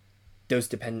like dose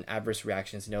dependent adverse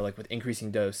reactions, you know, like with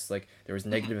increasing dose, like there was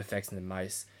Mm-hmm. negative effects in the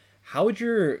mice, how would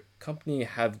your company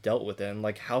have dealt with it, and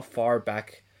like how far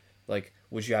back like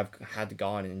would you have had to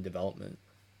gone in development?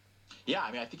 Yeah,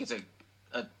 I mean, I think it's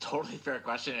a totally fair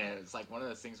question. And it's like one of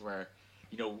those things where,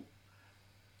 you know,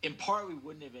 in part, we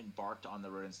wouldn't have embarked on the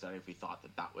rodent study if we thought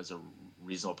that that was a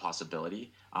reasonable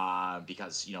possibility.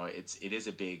 Because it is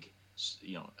a big,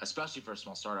 especially for a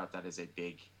small startup, that is a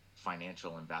big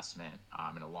financial investment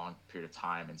in a long period of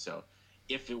time. And so,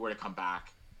 if it were to come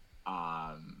back,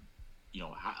 um,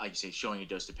 like you say, showing a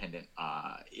dose dependent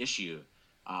issue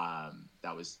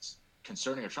that was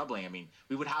concerning or troubling, I mean,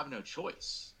 we would have no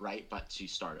choice, right, but to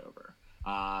start over,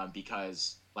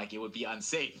 because like it would be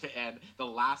unsafe. And the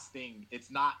last thing,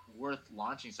 it's not worth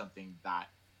launching something that,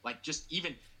 like, just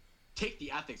even take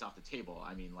the ethics off the table.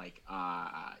 I mean, like,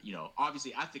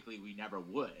 obviously ethically we never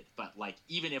would, but like,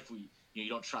 even if we, you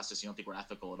don't trust us, you don't think we're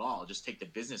ethical at all, just take the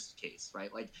business case,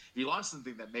 right? Like, if you launch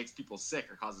something that makes people sick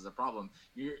or causes a problem,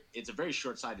 it's a very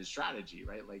short-sighted strategy,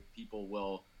 right? Like, people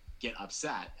will get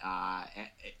upset,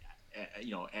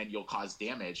 and you'll cause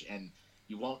damage, and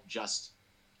you won't just,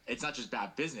 it's not just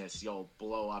bad business, you'll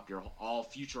blow up your all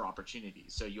future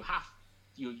opportunities. So you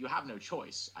have no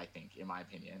choice, I think, in my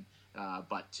opinion,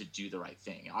 but to do the right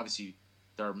thing. Obviously,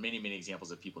 there are many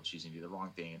examples of people choosing to do the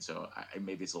wrong thing, and so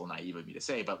maybe it's a little naive of me to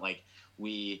say, but like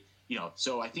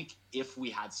so I think if we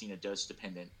had seen a dose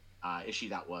dependent issue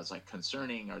that was like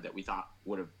concerning or that we thought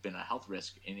would have been a health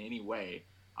risk in any way,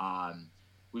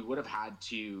 we would have had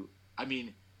to. I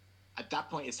mean, at that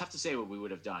point, it's tough to say what we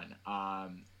would have done.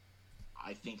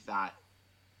 I think that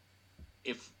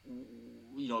if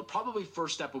probably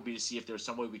first step would be to see if there's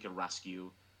some way we could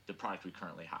rescue the product we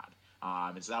currently had,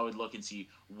 and so that would look and see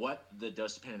what the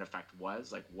dose dependent effect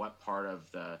was, like what part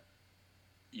of the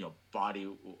body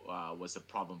was the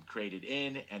problem created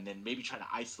in, and then maybe try to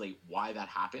isolate why that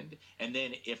happened, and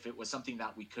then if it was something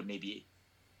that we could maybe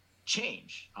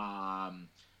change,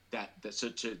 so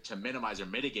to minimize or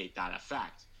mitigate that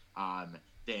effect,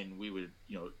 then we would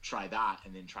try that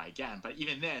and then try again. But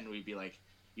even then we'd be like,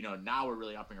 now we're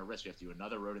really upping our risk. We have to do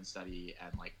another rodent study,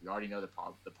 and like we already know the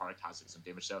product has like, some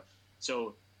damage.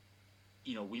 So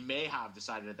we may have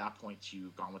decided at that point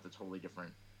to gone with a totally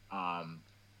different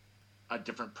a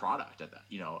different product at that,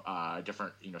 a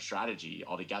different strategy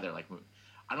altogether. Like,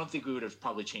 I don't think we would have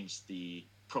probably changed the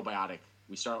probiotic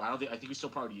we start. I think we still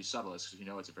probably use Subtilis because we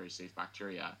know it's a very safe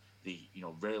bacteria. The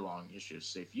very long issue of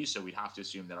safe use, so we'd have to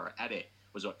assume that our edit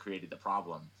was what created the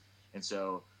problem, and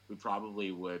so we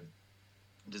probably would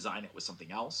design it with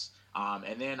something else.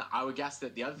 And then I would guess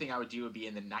that the other thing I would do would be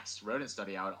in the next rodent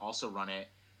study, I would also run it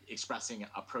expressing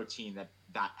a protein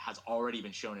that has already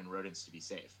been shown in rodents to be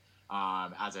safe,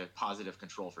 as a positive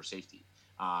control for safety.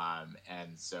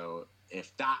 And so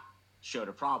if that showed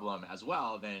a problem as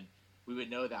well, then we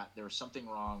would know that there was something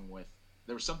wrong with,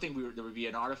 there would be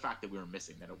an artifact that we were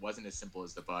missing, that it wasn't as simple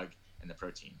as the bug and the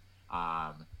protein.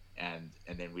 And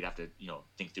then we'd have to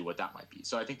think through what that might be.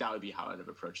 So I think that would be how I'd have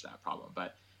approached that problem.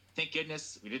 But thank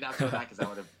goodness we didn't have to go that, because I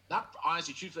would have not,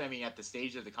 honestly, truthfully, I mean, at the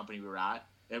stage of the company we were at,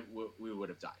 we would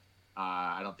have died.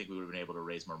 I don't think we would have been able to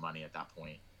raise more money at that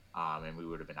point, and we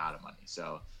would have been out of money.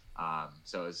 So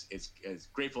So it's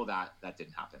grateful that that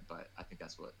didn't happen, but I think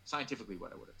that's what scientifically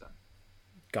what I would have done.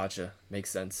 Gotcha. Makes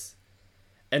sense.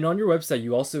 And on your website,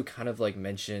 you also kind of like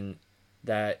mention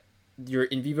that your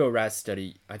in vivo rat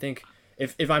study, I think,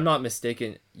 if I'm not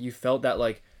mistaken, you felt that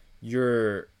like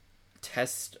your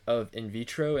test of in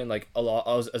vitro and like a lot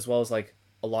as well as like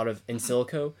a lot of in Hmm.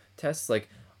 silico tests like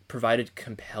provided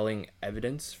compelling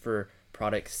evidence for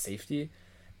product safety.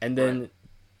 And Right. then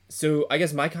so I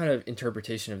guess my kind of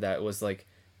interpretation of that was like,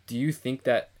 do you think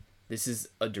that this is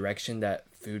a direction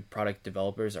that food product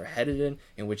developers are headed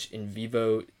in which in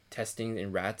vivo testing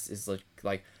in rats is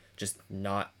like just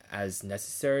not as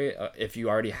necessary if you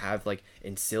already have like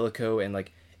in silico and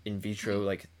like in vitro Hmm.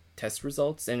 like test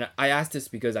results? And I asked this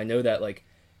because I know that like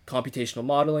computational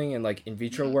modeling and like in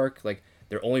vitro Hmm. work like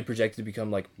they're only projected to become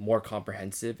like more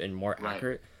comprehensive and more Right.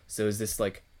 accurate. So is this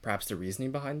like perhaps the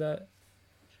reasoning behind that?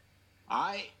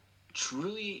 I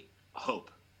truly hope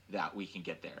that we can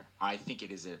get there. I think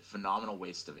it is a phenomenal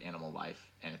waste of animal life,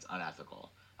 and it's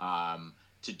unethical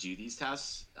to do these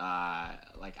tests,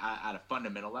 like at a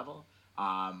fundamental level.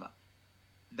 Um,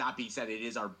 that being said, it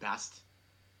is our best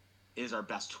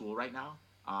tool right now,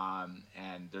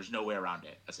 and there's no way around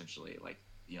it. Essentially, like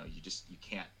you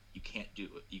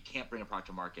can't bring a product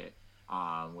to market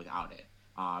without it.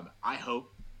 I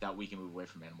hope that we can move away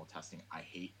from animal testing. I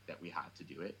hate that we have to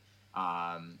do it,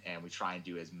 and we try and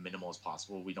do as minimal as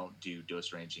possible. We don't do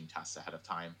dose ranging tests ahead of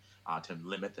time to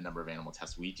limit the number of animal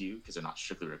tests we do because they're not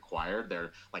strictly required.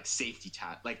 They're like safety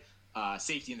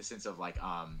safety in the sense of like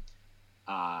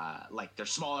they're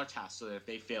smaller tests so that if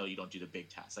they fail you don't do the big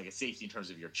test, like it's safety in terms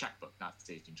of your checkbook, not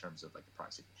safety in terms of like the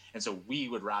product safety. And so we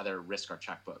would rather risk our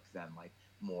checkbook than like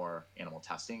more animal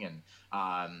testing,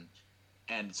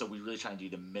 and so we really try and do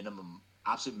the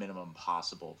absolute minimum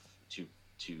possible to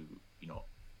you know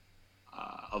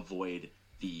avoid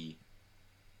the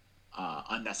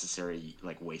unnecessary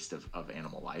like waste of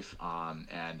animal life.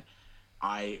 And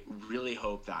I really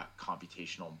hope that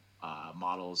computational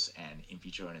models and in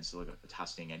vitro and in silico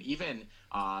testing, and even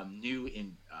new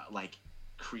in like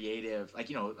creative, like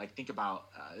like think about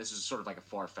this is sort of like a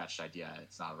far-fetched idea.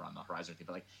 It's not around the horizon or anything,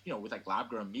 but like with like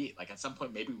lab-grown meat, like at some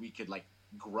point maybe we could like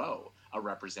grow a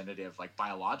representative like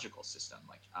biological system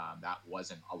like that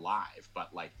wasn't alive but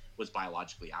like was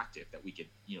biologically active that we could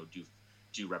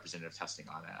do representative testing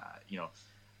on.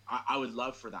 I would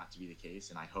love for that to be the case,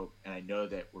 and I hope and I know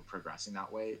that we're progressing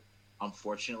that way.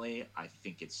 Unfortunately, I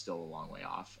think it's still a long way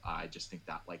off. I just think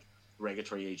that like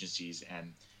regulatory agencies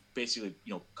and basically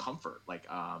comfort, like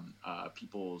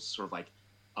people's sort of like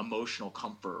emotional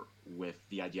comfort with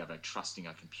the idea of like trusting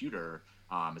a computer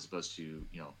as opposed to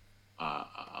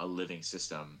a living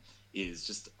system is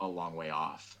just a long way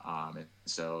off. And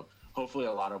so hopefully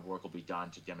a lot of work will be done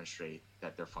to demonstrate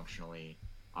that they're functionally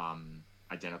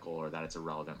identical or that it's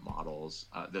irrelevant models,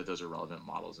 that those are relevant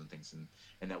models and things,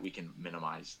 and that we can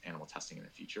minimize animal testing in the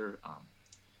future.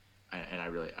 And I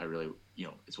really,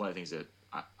 it's one of the things that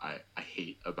I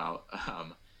hate about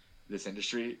this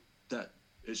industry that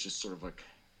is just sort of like,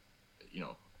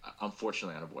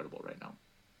 unfortunately unavoidable right now.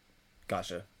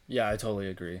 Gotcha. Yeah, I totally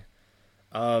agree.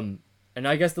 Um, and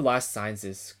I guess the last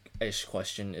science-ish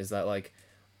question is that like,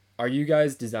 are you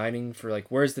guys designing for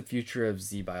like where's the future of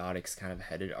ZBiotics kind of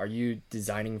headed? Are you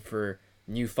designing for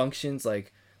new functions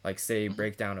like say Mm-hmm.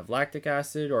 breakdown of lactic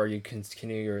acid, or are you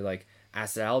continuing your like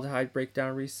acetaldehyde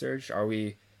breakdown research? Are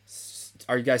you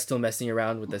guys still messing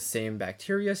around with the same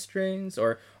bacteria strains,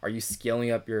 or are you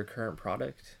scaling up your current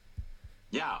product?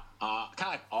 Yeah, kind of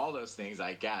like all those things,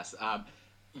 I guess.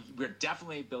 We're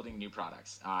definitely building new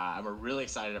products, and we're really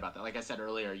excited about that. Like I said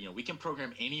earlier, we can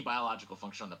program any biological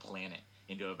function on the planet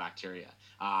into a bacteria,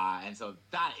 and so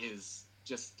that is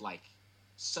just like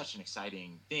such an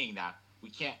exciting thing that we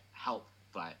can't help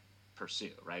but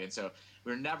pursue, right? And so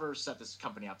we're never set this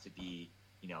company up to be,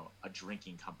 a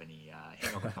drinking company, a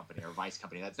hangover company, or a vice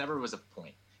company. That's never was a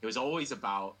point. It was always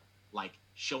about like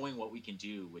showing what we can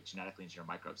do with genetically engineered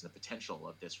microbes and the potential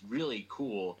of this really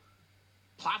cool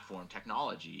platform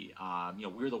technology.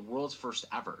 We're the world's first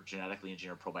ever genetically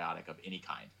engineered probiotic of any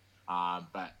kind,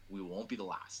 but we won't be the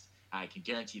last. I can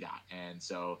guarantee that. And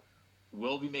so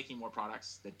we'll be making more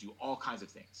products that do all kinds of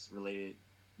things related,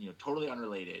 totally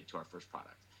unrelated to our first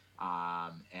product.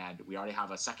 And we already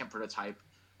have a second prototype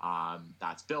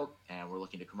that's built, and we're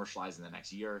looking to commercialize in the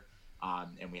next year.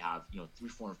 And we have 3,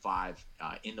 4, and 5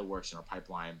 in the works in our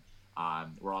pipeline.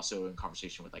 We're also in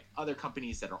conversation with like other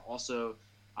companies that are also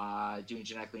doing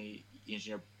genetically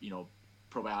engineered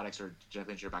probiotics or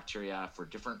genetically engineered bacteria for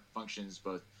different functions,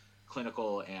 both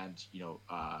clinical and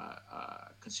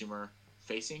consumer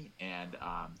facing, and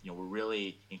we're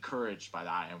really encouraged by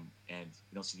that, and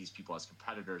we don't see these people as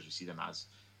competitors. We see them as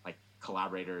like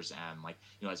collaborators, and like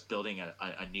as building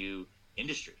a new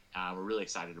industry. We're really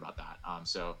excited about that.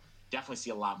 So definitely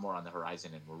see a lot more on the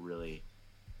horizon, and we're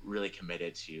really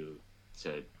committed to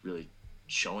really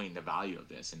showing the value of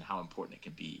this and how important it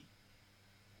can be.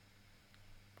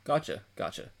 Gotcha.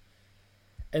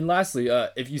 And lastly,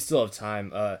 if you still have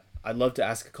time, I'd love to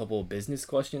ask a couple of business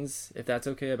questions, if that's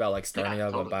okay, about like Yeah, starting up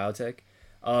a totally. biotech.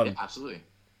 Yeah, absolutely.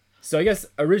 So I guess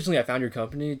originally I found your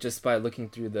company just by looking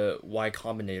through the Y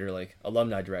Combinator like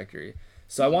alumni directory.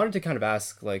 So I Mm-hmm. wanted to kind of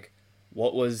ask like,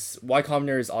 what was Y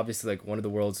Combinator is obviously like one of the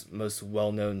world's most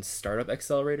well-known startup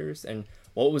accelerators, and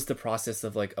what was the process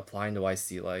of like applying to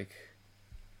YC like?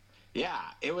 Yeah,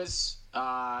 it was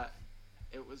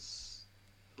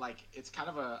like it's kind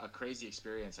of a crazy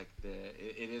experience. Like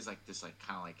it is like this like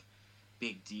kind of like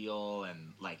big deal,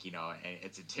 and like and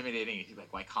it's intimidating,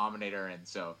 like Y Combinator. And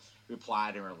so we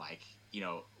applied, and we're like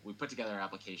we put together our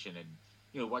application,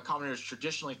 and Y Combinator is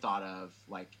traditionally thought of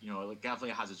like like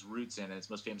definitely has its roots in it. Its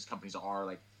most famous companies are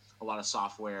like a lot of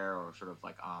software or sort of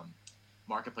like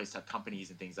marketplace type companies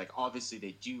and things. Like obviously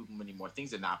they do many more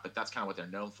things than that, but that's kind of what they're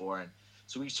known for. And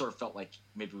so we sort of felt like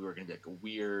maybe we were going to be like a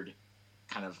weird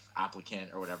kind of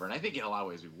applicant or whatever. And I think in a lot of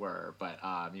ways we were, but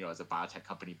as a biotech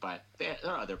company, but there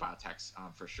are other biotechs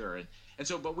for sure.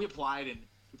 But we applied, and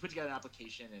we put together an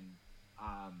application,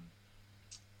 um,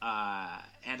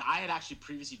 and I had actually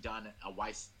previously done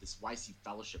this YC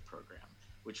fellowship program,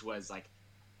 which was like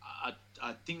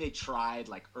a thing they tried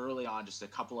like early on, just a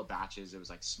couple of batches. It was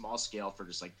like small scale for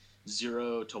just like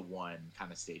 0 to 1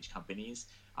 kind of stage companies.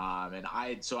 And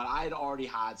I had already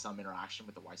had some interaction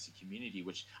with the YC community,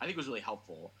 which I think was really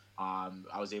helpful.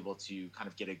 I was able to kind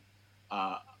of get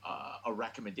a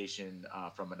recommendation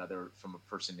from a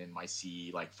person in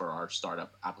YC, like for our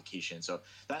startup application. So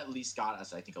that at least got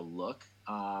us, I think, a look.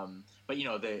 But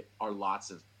there are lots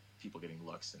of people getting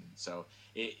looks, and so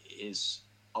it is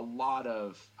a lot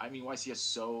of. I mean, YC has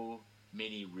so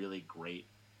many really great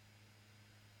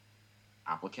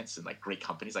applicants and like great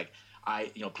companies. Like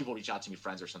people reach out to me,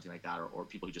 friends or something like that, or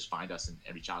people who just find us and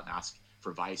reach out and ask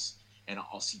for advice. And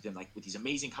I'll see them like with these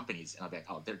amazing companies, and I'll be like,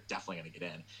 oh, they're definitely going to get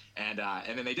in.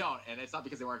 And then they don't. And it's not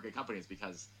because they weren't great companies,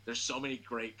 because there's so many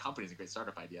great companies and great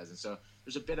startup ideas. And so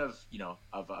there's a bit of,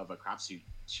 of a crapshoot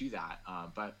to that.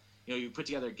 But, you put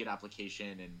together a good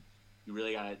application, and you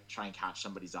really got to try and catch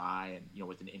somebody's eye, and,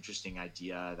 with an interesting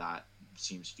idea that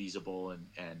seems feasible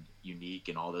and unique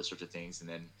and all those sorts of things. And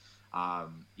then,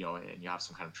 and you have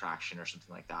some kind of traction or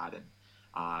something like that.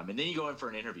 And then you go in for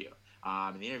an interview.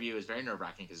 And the interview is very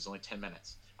nerve-wracking because it's only 10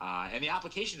 minutes. And the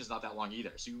application is not that long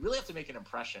either. So you really have to make an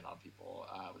impression on people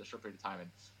with a short period of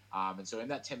time. And so in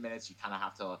that 10 minutes, you kind of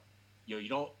have to,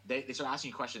 they start asking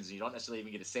you questions, and you don't necessarily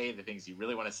even get to say the things you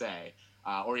really want to say,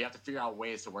 or you have to figure out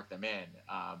ways to work them in,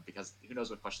 because who knows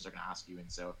what questions they're going to ask you.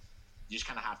 And so you just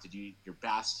kind of have to do your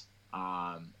best,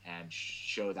 and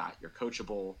show that you're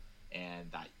coachable,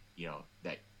 and that,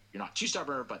 that you're not too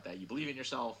stubborn, but that you believe in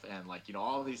yourself, and like,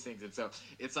 all of these things. And so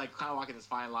it's like kind of walking this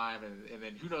fine line, and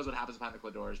then who knows what happens behind the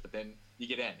closed doors, but then you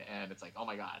get in, and it's like, oh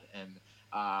my God. And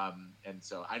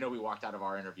so I know we walked out of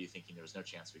our interview thinking there was no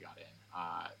chance we got in,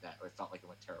 that it felt like it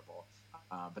went terrible.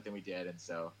 But then we did. And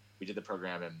so we did the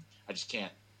program, and I just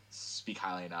can't speak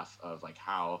highly enough of like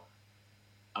how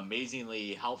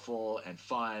amazingly helpful and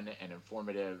fun and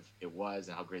informative it was,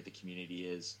 and how great the community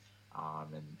is.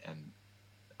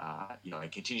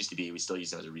 It continues to be. We still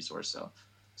use them as a resource.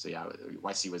 So yeah,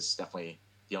 YC was definitely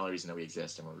the only reason that we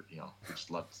exist, and we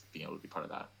just loved being able to be part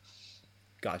of that.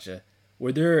 Gotcha.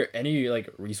 Were there any like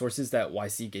resources that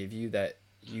YC gave you that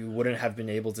you wouldn't have been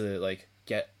able to like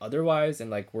get otherwise, and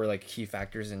like were like key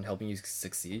factors in helping you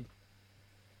succeed?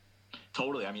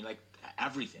 Totally. I mean, like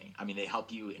everything. I mean, they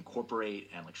help you incorporate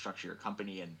and like structure your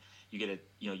company, and you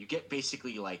get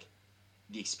basically like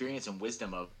the experience and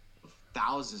wisdom of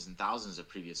thousands and thousands of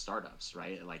previous startups,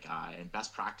 right? Like, and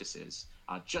best practices,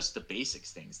 just the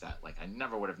basics, things that like I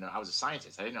never would have known. I was a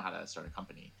scientist. I didn't know how to start a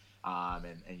company.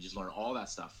 And you just learn all that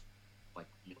stuff, like,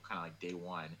 kind of like day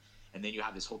one. And then you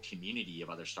have this whole community of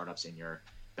other startups in your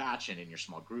batch and in your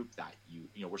small group that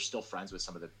we're still friends with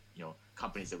some of the,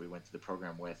 companies that we went through the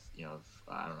program with,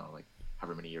 I don't know, like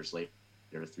however many years later,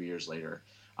 3 years later.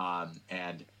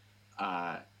 And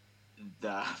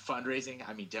the fundraising,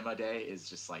 I mean, demo day is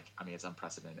just like, I mean, it's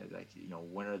unprecedented. Like,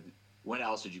 when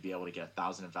else would you be able to get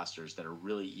 1,000 investors that are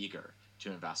really eager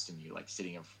to invest in you, like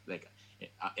sitting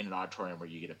in an auditorium where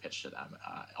you get a pitch to them,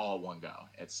 all one go.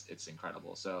 It's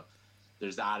incredible. So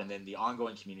there's that. And then the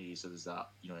ongoing community. So there's a,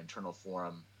 internal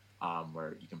forum,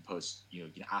 where you can post, you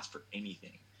can ask for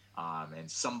anything. And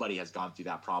somebody has gone through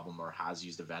that problem or has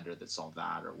used a vendor that solved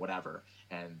that or whatever,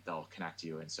 and they'll connect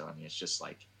you. And so, I mean, it's just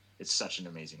like, it's such an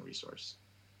amazing resource.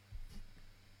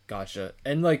 Gotcha.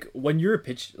 And like when you're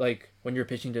when you're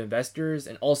pitching to investors,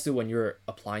 and also when you're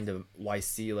applying to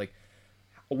YC, like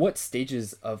what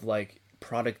stages of like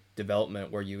product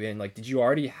development were you in? Like, did you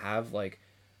already have like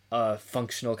a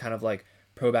functional kind of like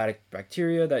probiotic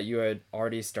bacteria that you had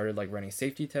already started like running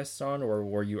safety tests on, or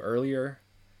were you earlier?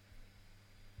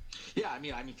 Yeah, I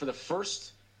mean, for the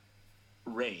first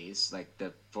raise, like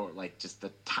for like just the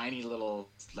tiny little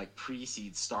like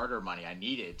pre-seed starter money I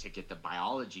needed to get the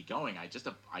biology going, I just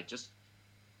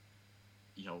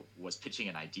was pitching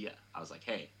an idea. I was like,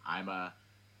 hey, I'm a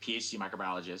PhD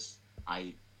microbiologist.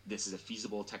 I This is a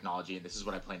feasible technology, and this is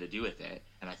what I plan to do with it,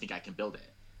 and I think I can build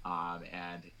it.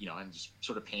 And just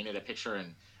sort of painted a picture.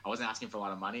 And I wasn't asking for a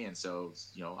lot of money, and so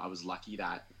I was lucky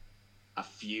that a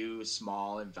few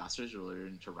small investors were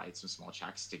willing to write some small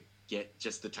checks to get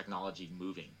just the technology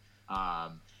moving.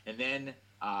 And then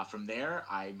from there,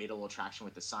 I made a little traction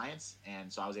with the science,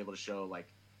 and so I was able to show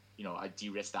I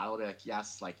de-risked that a little bit. Like,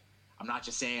 yes, like I'm not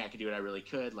just saying I could do what I really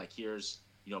could. Like, here's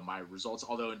my results.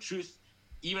 Although in truth,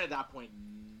 even at that point,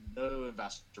 no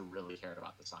investor really cared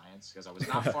about the science, because I was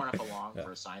not far enough along Yeah.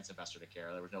 for a science investor to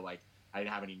care. There was no I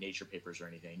didn't have any Nature papers or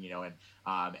anything,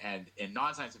 and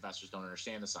non-science investors don't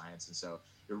understand the science, and so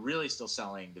you're really still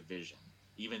selling the vision,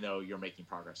 even though you're making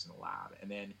progress in the lab. And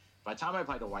then by the time I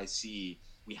applied to YC,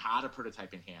 we had a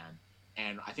prototype in hand,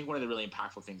 and I think one of the really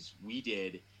impactful things we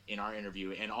did in our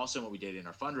interview, and also what we did in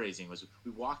our fundraising, was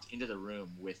we walked into the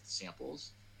room with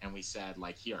samples, and we said,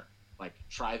 like, here, like,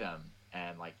 try them,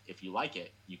 and like if you like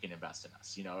it, you can invest in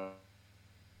us.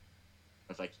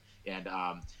 With like and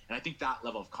I think that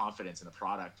level of confidence in the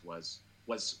product was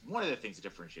one of the things that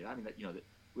differentiated. I mean, that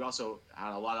we also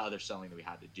had a lot of other selling that we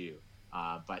had to do,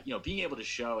 but being able to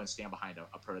show and stand behind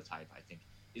a prototype, I think,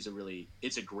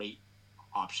 it's a great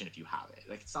option if you have it.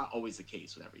 Like, it's not always the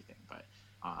case with everything, but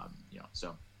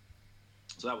so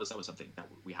that was something that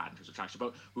we had in terms of traction.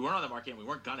 But we weren't on the market, and we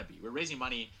weren't gonna be. We were raising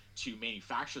money to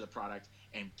manufacture the product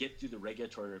and get through the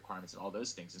regulatory requirements and all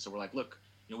those things. And so we're like, look,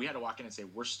 we had to walk in and say,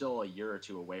 we're still a year or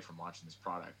two away from launching this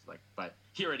product. Like, but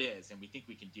here it is, and we think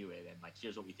we can do it. And like,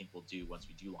 here's what we think we'll do once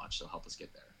we do launch. So help us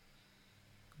get there.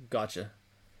 Gotcha.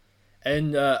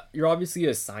 And you're obviously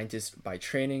a scientist by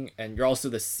training, and you're also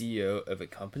the CEO of a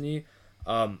company.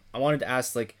 I wanted to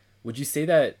ask, like, would you say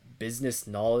that business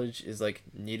knowledge is like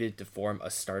needed to form a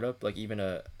startup, like even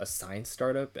a science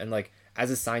startup? And like, as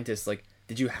a scientist, like,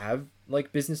 did you have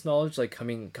like business knowledge like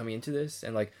coming into this,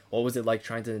 and like what was it like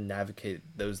trying to navigate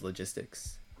those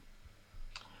logistics?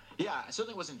 Yeah, I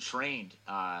certainly wasn't trained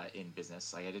in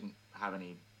business. Like, I didn't have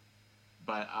any,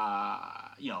 but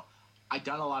I'd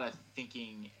done a lot of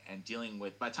thinking and dealing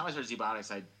with. By the time I started ZBiotics,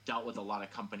 I dealt with a lot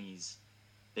of companies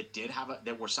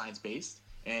that were science based,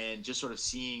 and just sort of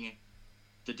seeing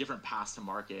the different paths to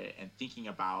market and thinking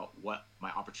about what my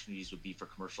opportunities would be for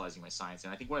commercializing my science.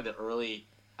 And I think one of the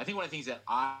things that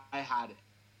I had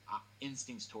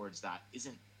instincts towards that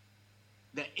isn't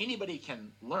that anybody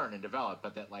can learn and develop,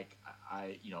 but that like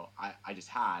I just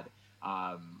had,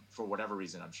 for whatever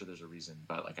reason. I'm sure there's a reason,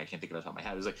 but like I can't think of it off the top of my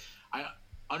head. It was like I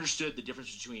understood the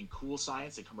difference between cool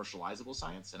science and commercializable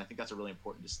science, and I think that's a really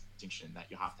important distinction that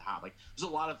you have to have. Like, there's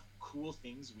a lot of cool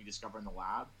things we discover in the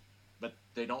lab, but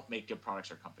they don't make good products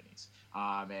or companies.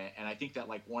 And I think that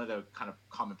like one of the kind of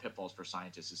common pitfalls for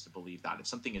scientists is to believe that if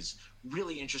something is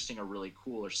really interesting or really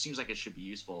cool or seems like it should be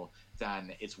useful,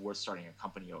 then it's worth starting a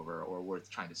company over or worth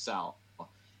trying to sell,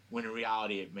 when in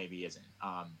reality it maybe isn't.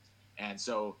 And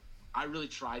so I really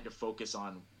tried to focus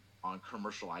on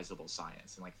commercializable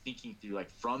science, and like thinking through, like,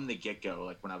 from the get-go,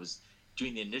 like when I was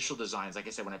doing the initial designs. Like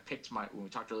I said, when we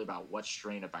talked earlier about what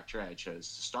strain of bacteria I chose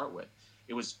to start with,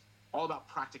 it was all about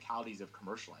practicalities of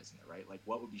commercializing it, right? Like,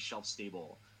 what would be shelf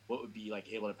stable, what would be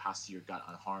like able to pass through your gut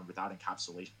unharmed without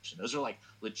encapsulation. Those are like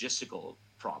logistical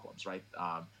problems, right?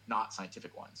 Not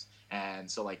scientific ones. And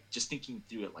so like just thinking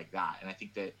through it like that, and I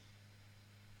think that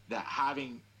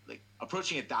having, like,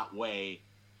 approaching it that way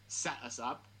set us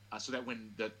up, so that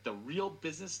when the real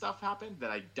business stuff happened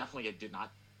that I definitely did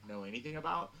not know anything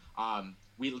about,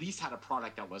 we at least had a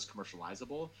product that was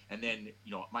commercializable. And then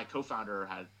my co-founder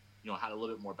had a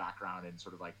little bit more background in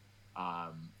sort of like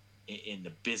in the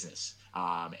business,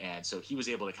 and so he was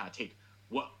able to kind of take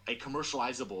what a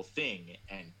commercializable thing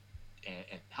and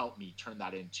help me turn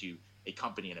that into a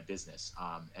company and a business.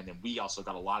 And then we also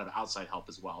got a lot of outside help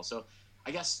as well. So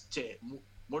I guess to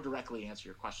more directly answer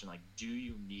your question, like, do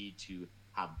you need to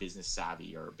have business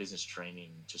savvy or business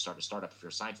training to start a startup if you're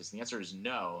a scientist? And the answer is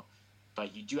no.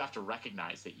 but you do have to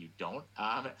recognize that you don't,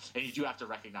 and you do have to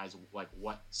recognize like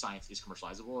what science is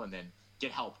commercializable, and then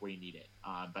get help where you need it.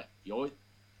 But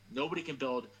nobody can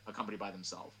build a company by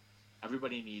themselves.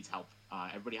 Everybody needs help.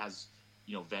 Everybody has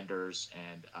vendors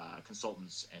and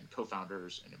consultants and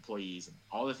co-founders and employees and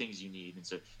all the things you need. And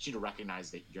so you need to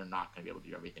recognize that you're not going to be able to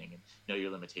do everything, and know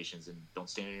your limitations, and don't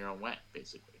stand in your own way,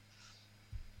 basically.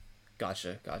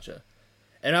 Gotcha.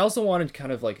 And I also wanted to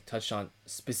kind of like touch on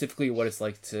specifically what it's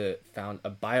like to found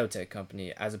a biotech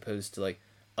company as opposed to like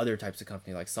other types of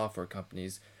company like software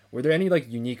companies. Were there any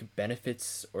like unique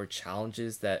benefits or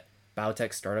challenges that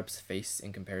biotech startups face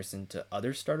in comparison to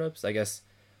other startups? I guess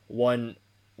one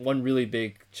one really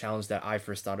big challenge that I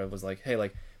first thought of was like, hey,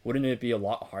 like wouldn't it be a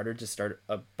lot harder to start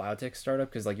a biotech startup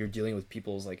because like you're dealing with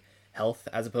people's like health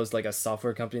as opposed to like a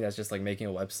software company that's just like making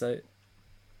a website?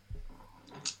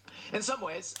 In some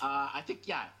ways, I think,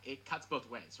 yeah, it cuts both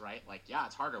ways, right? Like, yeah,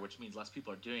 it's harder, which means less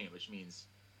people are doing it, which means,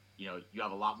 you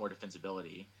have a lot more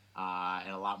defensibility,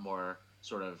 and a lot more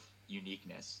sort of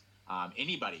uniqueness.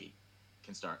 Anybody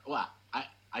can start. Well,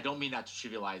 I don't mean that to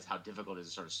trivialize how difficult it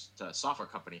is to start a software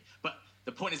company, but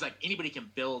the point is like anybody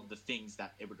can build the things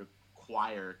that it would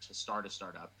require to start a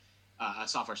startup, a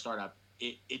software startup.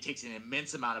 It takes an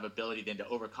immense amount of ability then to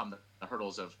overcome the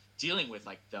hurdles of dealing with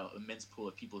like the immense pool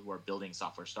of people who are building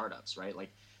software startups, right?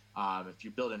 Like, if you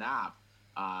build an app,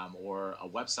 or a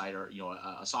website, or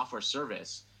a software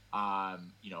service,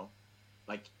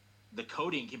 like the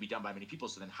coding can be done by many people.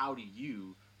 So then how do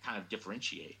you kind of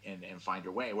differentiate and find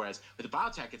your way? Whereas with the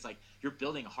biotech, it's like you're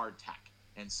building hard tech.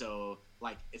 And so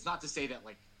like, it's not to say that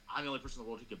like I'm the only person in the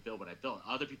world who can build what I built.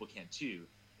 Other people can too.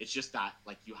 It's just that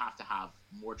like you have to have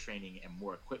more training and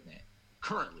more equipment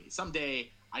currently.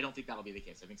 Someday, I don't think that'll be the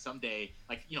case. I think someday,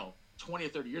 like, 20 or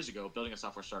 30 years ago, building a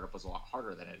software startup was a lot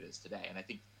harder than it is today. And I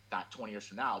think that 20 years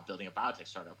from now, building a biotech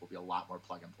startup will be a lot more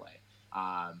plug and play.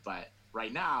 But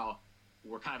right now,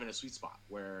 we're kind of in a sweet spot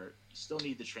where you still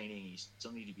need the training, you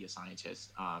still need to be a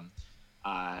scientist,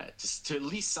 to at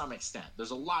least some extent.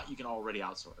 There's a lot you can already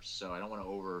outsource, so I don't want to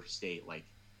overstate like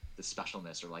the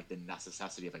specialness or like the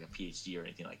necessity of like a PhD or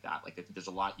anything like that. Like, I think there's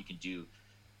a lot you can do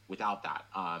without that.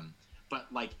 But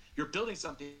like you're building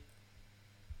something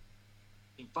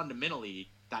fundamentally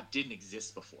that didn't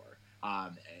exist before,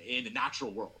 in the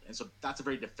natural world, and so that's a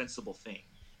very defensible thing.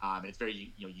 And it's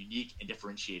very unique and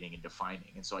differentiating and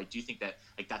defining. And so I do think that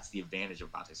like that's the advantage of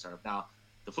a biotech startup. Now,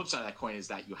 the flip side of that coin is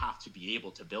that you have to be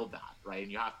able to build that, right?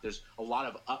 And there's a lot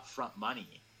of upfront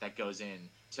money that goes in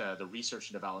to the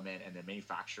research and development and the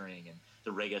manufacturing and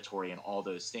the regulatory and all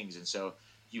those things. And so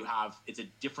it's a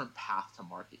different path to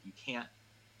market. You can't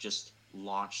just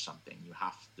launch something.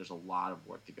 There's a lot of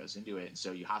work that goes into it. And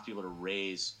so you have to be able to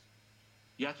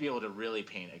really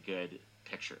paint a good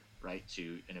picture, right,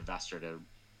 to an investor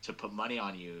to put money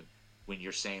on you when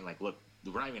you're saying like, look,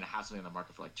 we're not even going to have something on the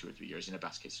market for like 2 or 3 years in a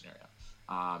best case scenario.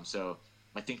 So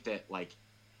I think that like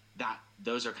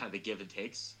those are kind of the give and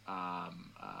takes.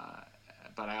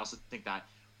 But I also think that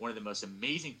one of the most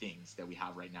amazing things that we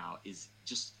have right now is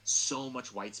just so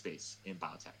much white space in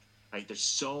biotech, right? There's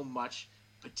so much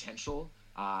potential,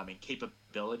 and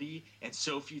capability, and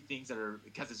so few things that are,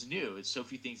 because it's new, it's so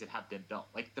few things that have been built.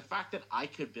 Like the fact that I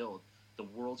could build the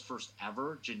world's first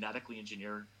ever genetically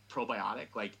engineered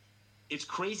probiotic, like it's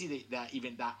crazy that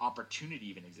even that opportunity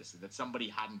even existed, that somebody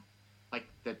hadn't, like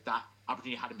that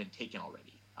opportunity hadn't been taken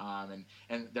already. And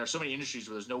there are so many industries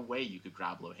where there's no way you could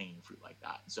grab low hanging fruit like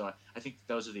that. And so I think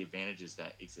those are the advantages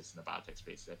that exist in the biotech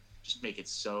space that just make it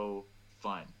so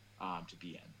fun, to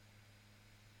be in.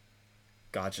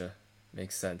 Gotcha.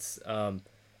 Makes sense.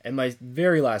 And my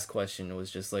very last question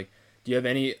was just like, do you have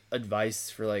any advice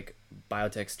for like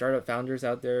biotech startup founders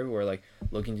out there who are like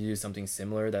looking to do something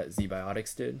similar that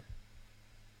ZBiotics did?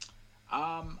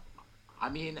 I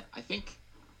mean, I think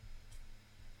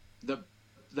the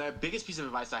the biggest piece of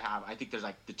advice I have, I think there's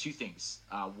like the two things.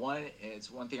 One is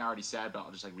one thing I already said, but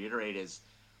I'll just like reiterate is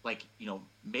like,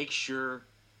 make sure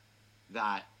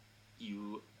that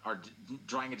you are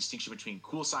drawing a distinction between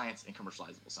cool science and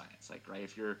commercializable science. Like, right,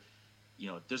 if you're,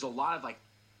 there's a lot of like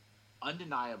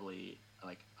undeniably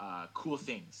like cool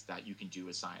things that you can do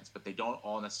with science, but they don't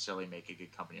all necessarily make a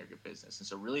good company or good business. And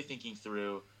so really thinking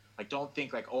through, like, don't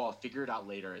think like, oh, I'll figure it out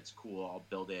later. It's cool. I'll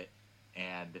build it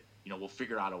and, we'll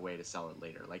figure out a way to sell it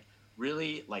later. Like,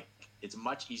 really, like, it's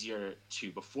much easier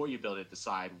to, before you build it,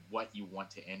 decide what you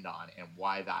want to end on and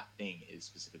why that thing is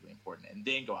specifically important, and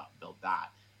then go out and build that,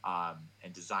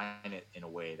 and design it in a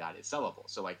way that is sellable.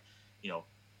 So like,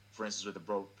 for instance, with a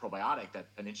probiotic, that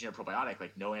an engineered probiotic,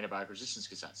 like no antibiotic resistance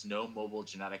cassettes, no mobile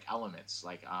genetic elements,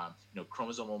 like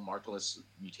chromosomal markerless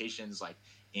mutations, like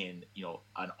in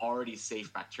an already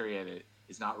safe bacteria that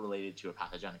is not related to a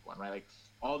pathogenic one, right? Like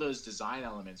all those design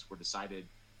elements were decided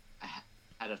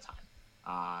ahead of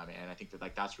time. And I think that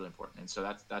like that's really important. And so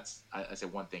that's I say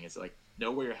one thing is like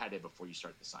know where you're headed before you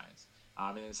start the science.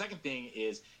 And then the second thing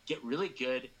is get really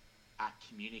good at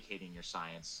communicating your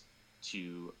science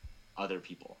to other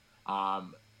people.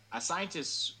 As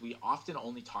scientists, we often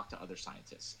only talk to other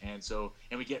scientists,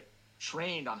 and we get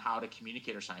trained on how to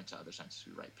communicate our science to other scientists.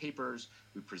 We write papers,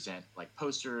 we present like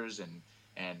posters and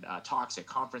talks at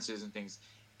conferences and things,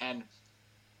 and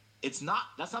that's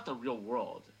not the real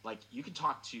world. Like you can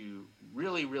talk to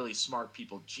really, really smart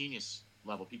people, genius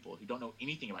level people who don't know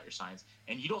anything about your science,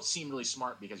 and you don't seem really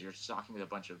smart because you're talking with a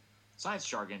bunch of science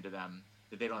jargon to them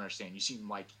that they don't understand. You seem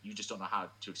like you just don't know how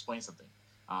to explain something.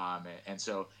 And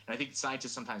I think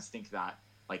scientists sometimes think that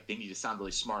like they need to sound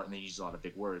really smart and they use a lot of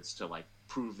big words to like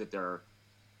prove that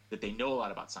they know a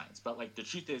lot about science. But like the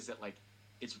truth is that like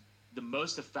it's the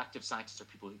most effective scientists are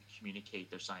people who communicate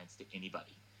their science to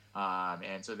anybody.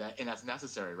 And that's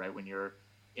necessary, right? When you're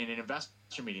in an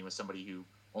investor meeting with somebody who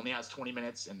only has 20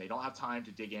 minutes and they don't have time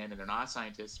to dig in and they're not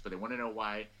scientists, but they want to know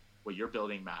why what you're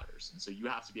building matters. And so you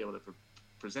have to be able to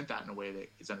present that in a way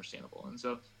that is understandable. And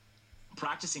so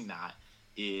practicing that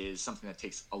is something that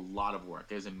takes a lot of work.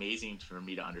 It was amazing for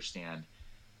me to understand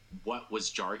what was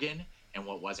jargon and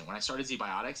what wasn't. When I started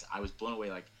ZBiotics, I was blown away.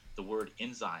 Like the word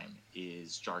enzyme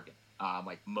is jargon. I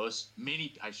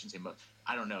shouldn't say most,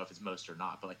 I don't know if it's most or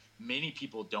not, but like many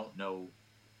people don't know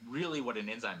really what an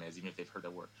enzyme is, even if they've heard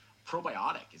the word.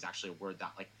 Probiotic is actually a word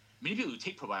that like many people who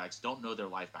take probiotics don't know their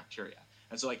live bacteria.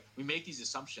 And so like we make these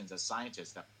assumptions as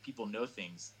scientists that people know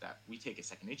things that we take as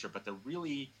second nature, but they're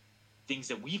really things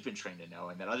that we've been trained to know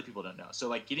and that other people don't know. So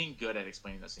like getting good at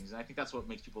explaining those things. And I think that's what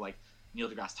makes people like Neil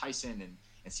deGrasse Tyson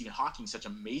and Stephen Hawking such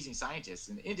amazing scientists.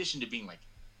 And in addition to being like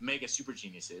mega super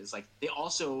geniuses, like they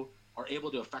also are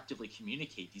able to effectively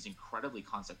communicate these incredibly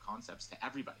concepts to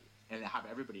everybody and have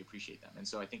everybody appreciate them. And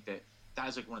so I think that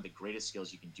is like one of the greatest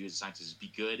skills you can do as a scientist is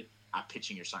be good at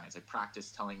pitching your science. Like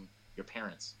practice telling your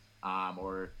parents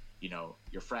or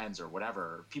your friends or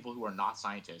whatever, people who are not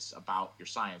scientists about your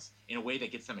science in a way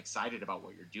that gets them excited about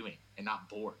what you're doing and not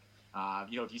bored.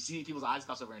 If you see people's eyes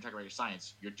cross over and talk about your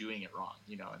science, you're doing it wrong,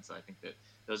 and so I think that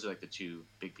those are like the two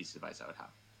big pieces of advice I would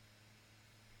have.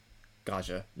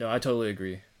 Gotcha. No, I totally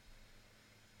agree.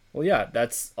 Well, yeah,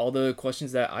 that's all the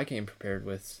questions that I came prepared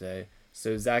with today.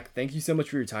 So, Zach, thank you so much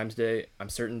for your time today. I'm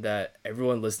certain that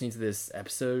everyone listening to this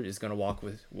episode is going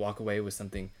to walk away with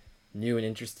something new and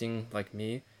interesting like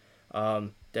me.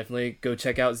 Definitely go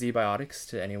check out ZBiotics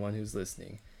to anyone who's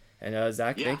listening. And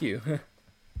Zach, yeah. Thank you.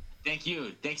 Thank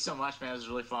you. Thanks so much, man. It was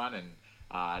really fun, and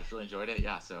I just really enjoyed it.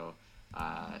 Yeah, so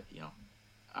happy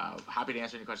to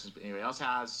answer any questions anybody else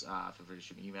has. Feel free to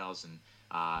shoot me emails and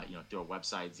through our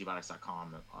website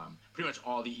zbiotics.com. Pretty much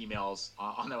all the emails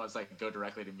on that website go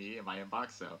directly to me in my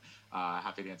inbox. So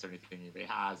happy to answer anything anybody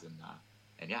has,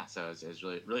 and yeah, so it was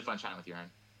really really fun chatting with you, Aaron.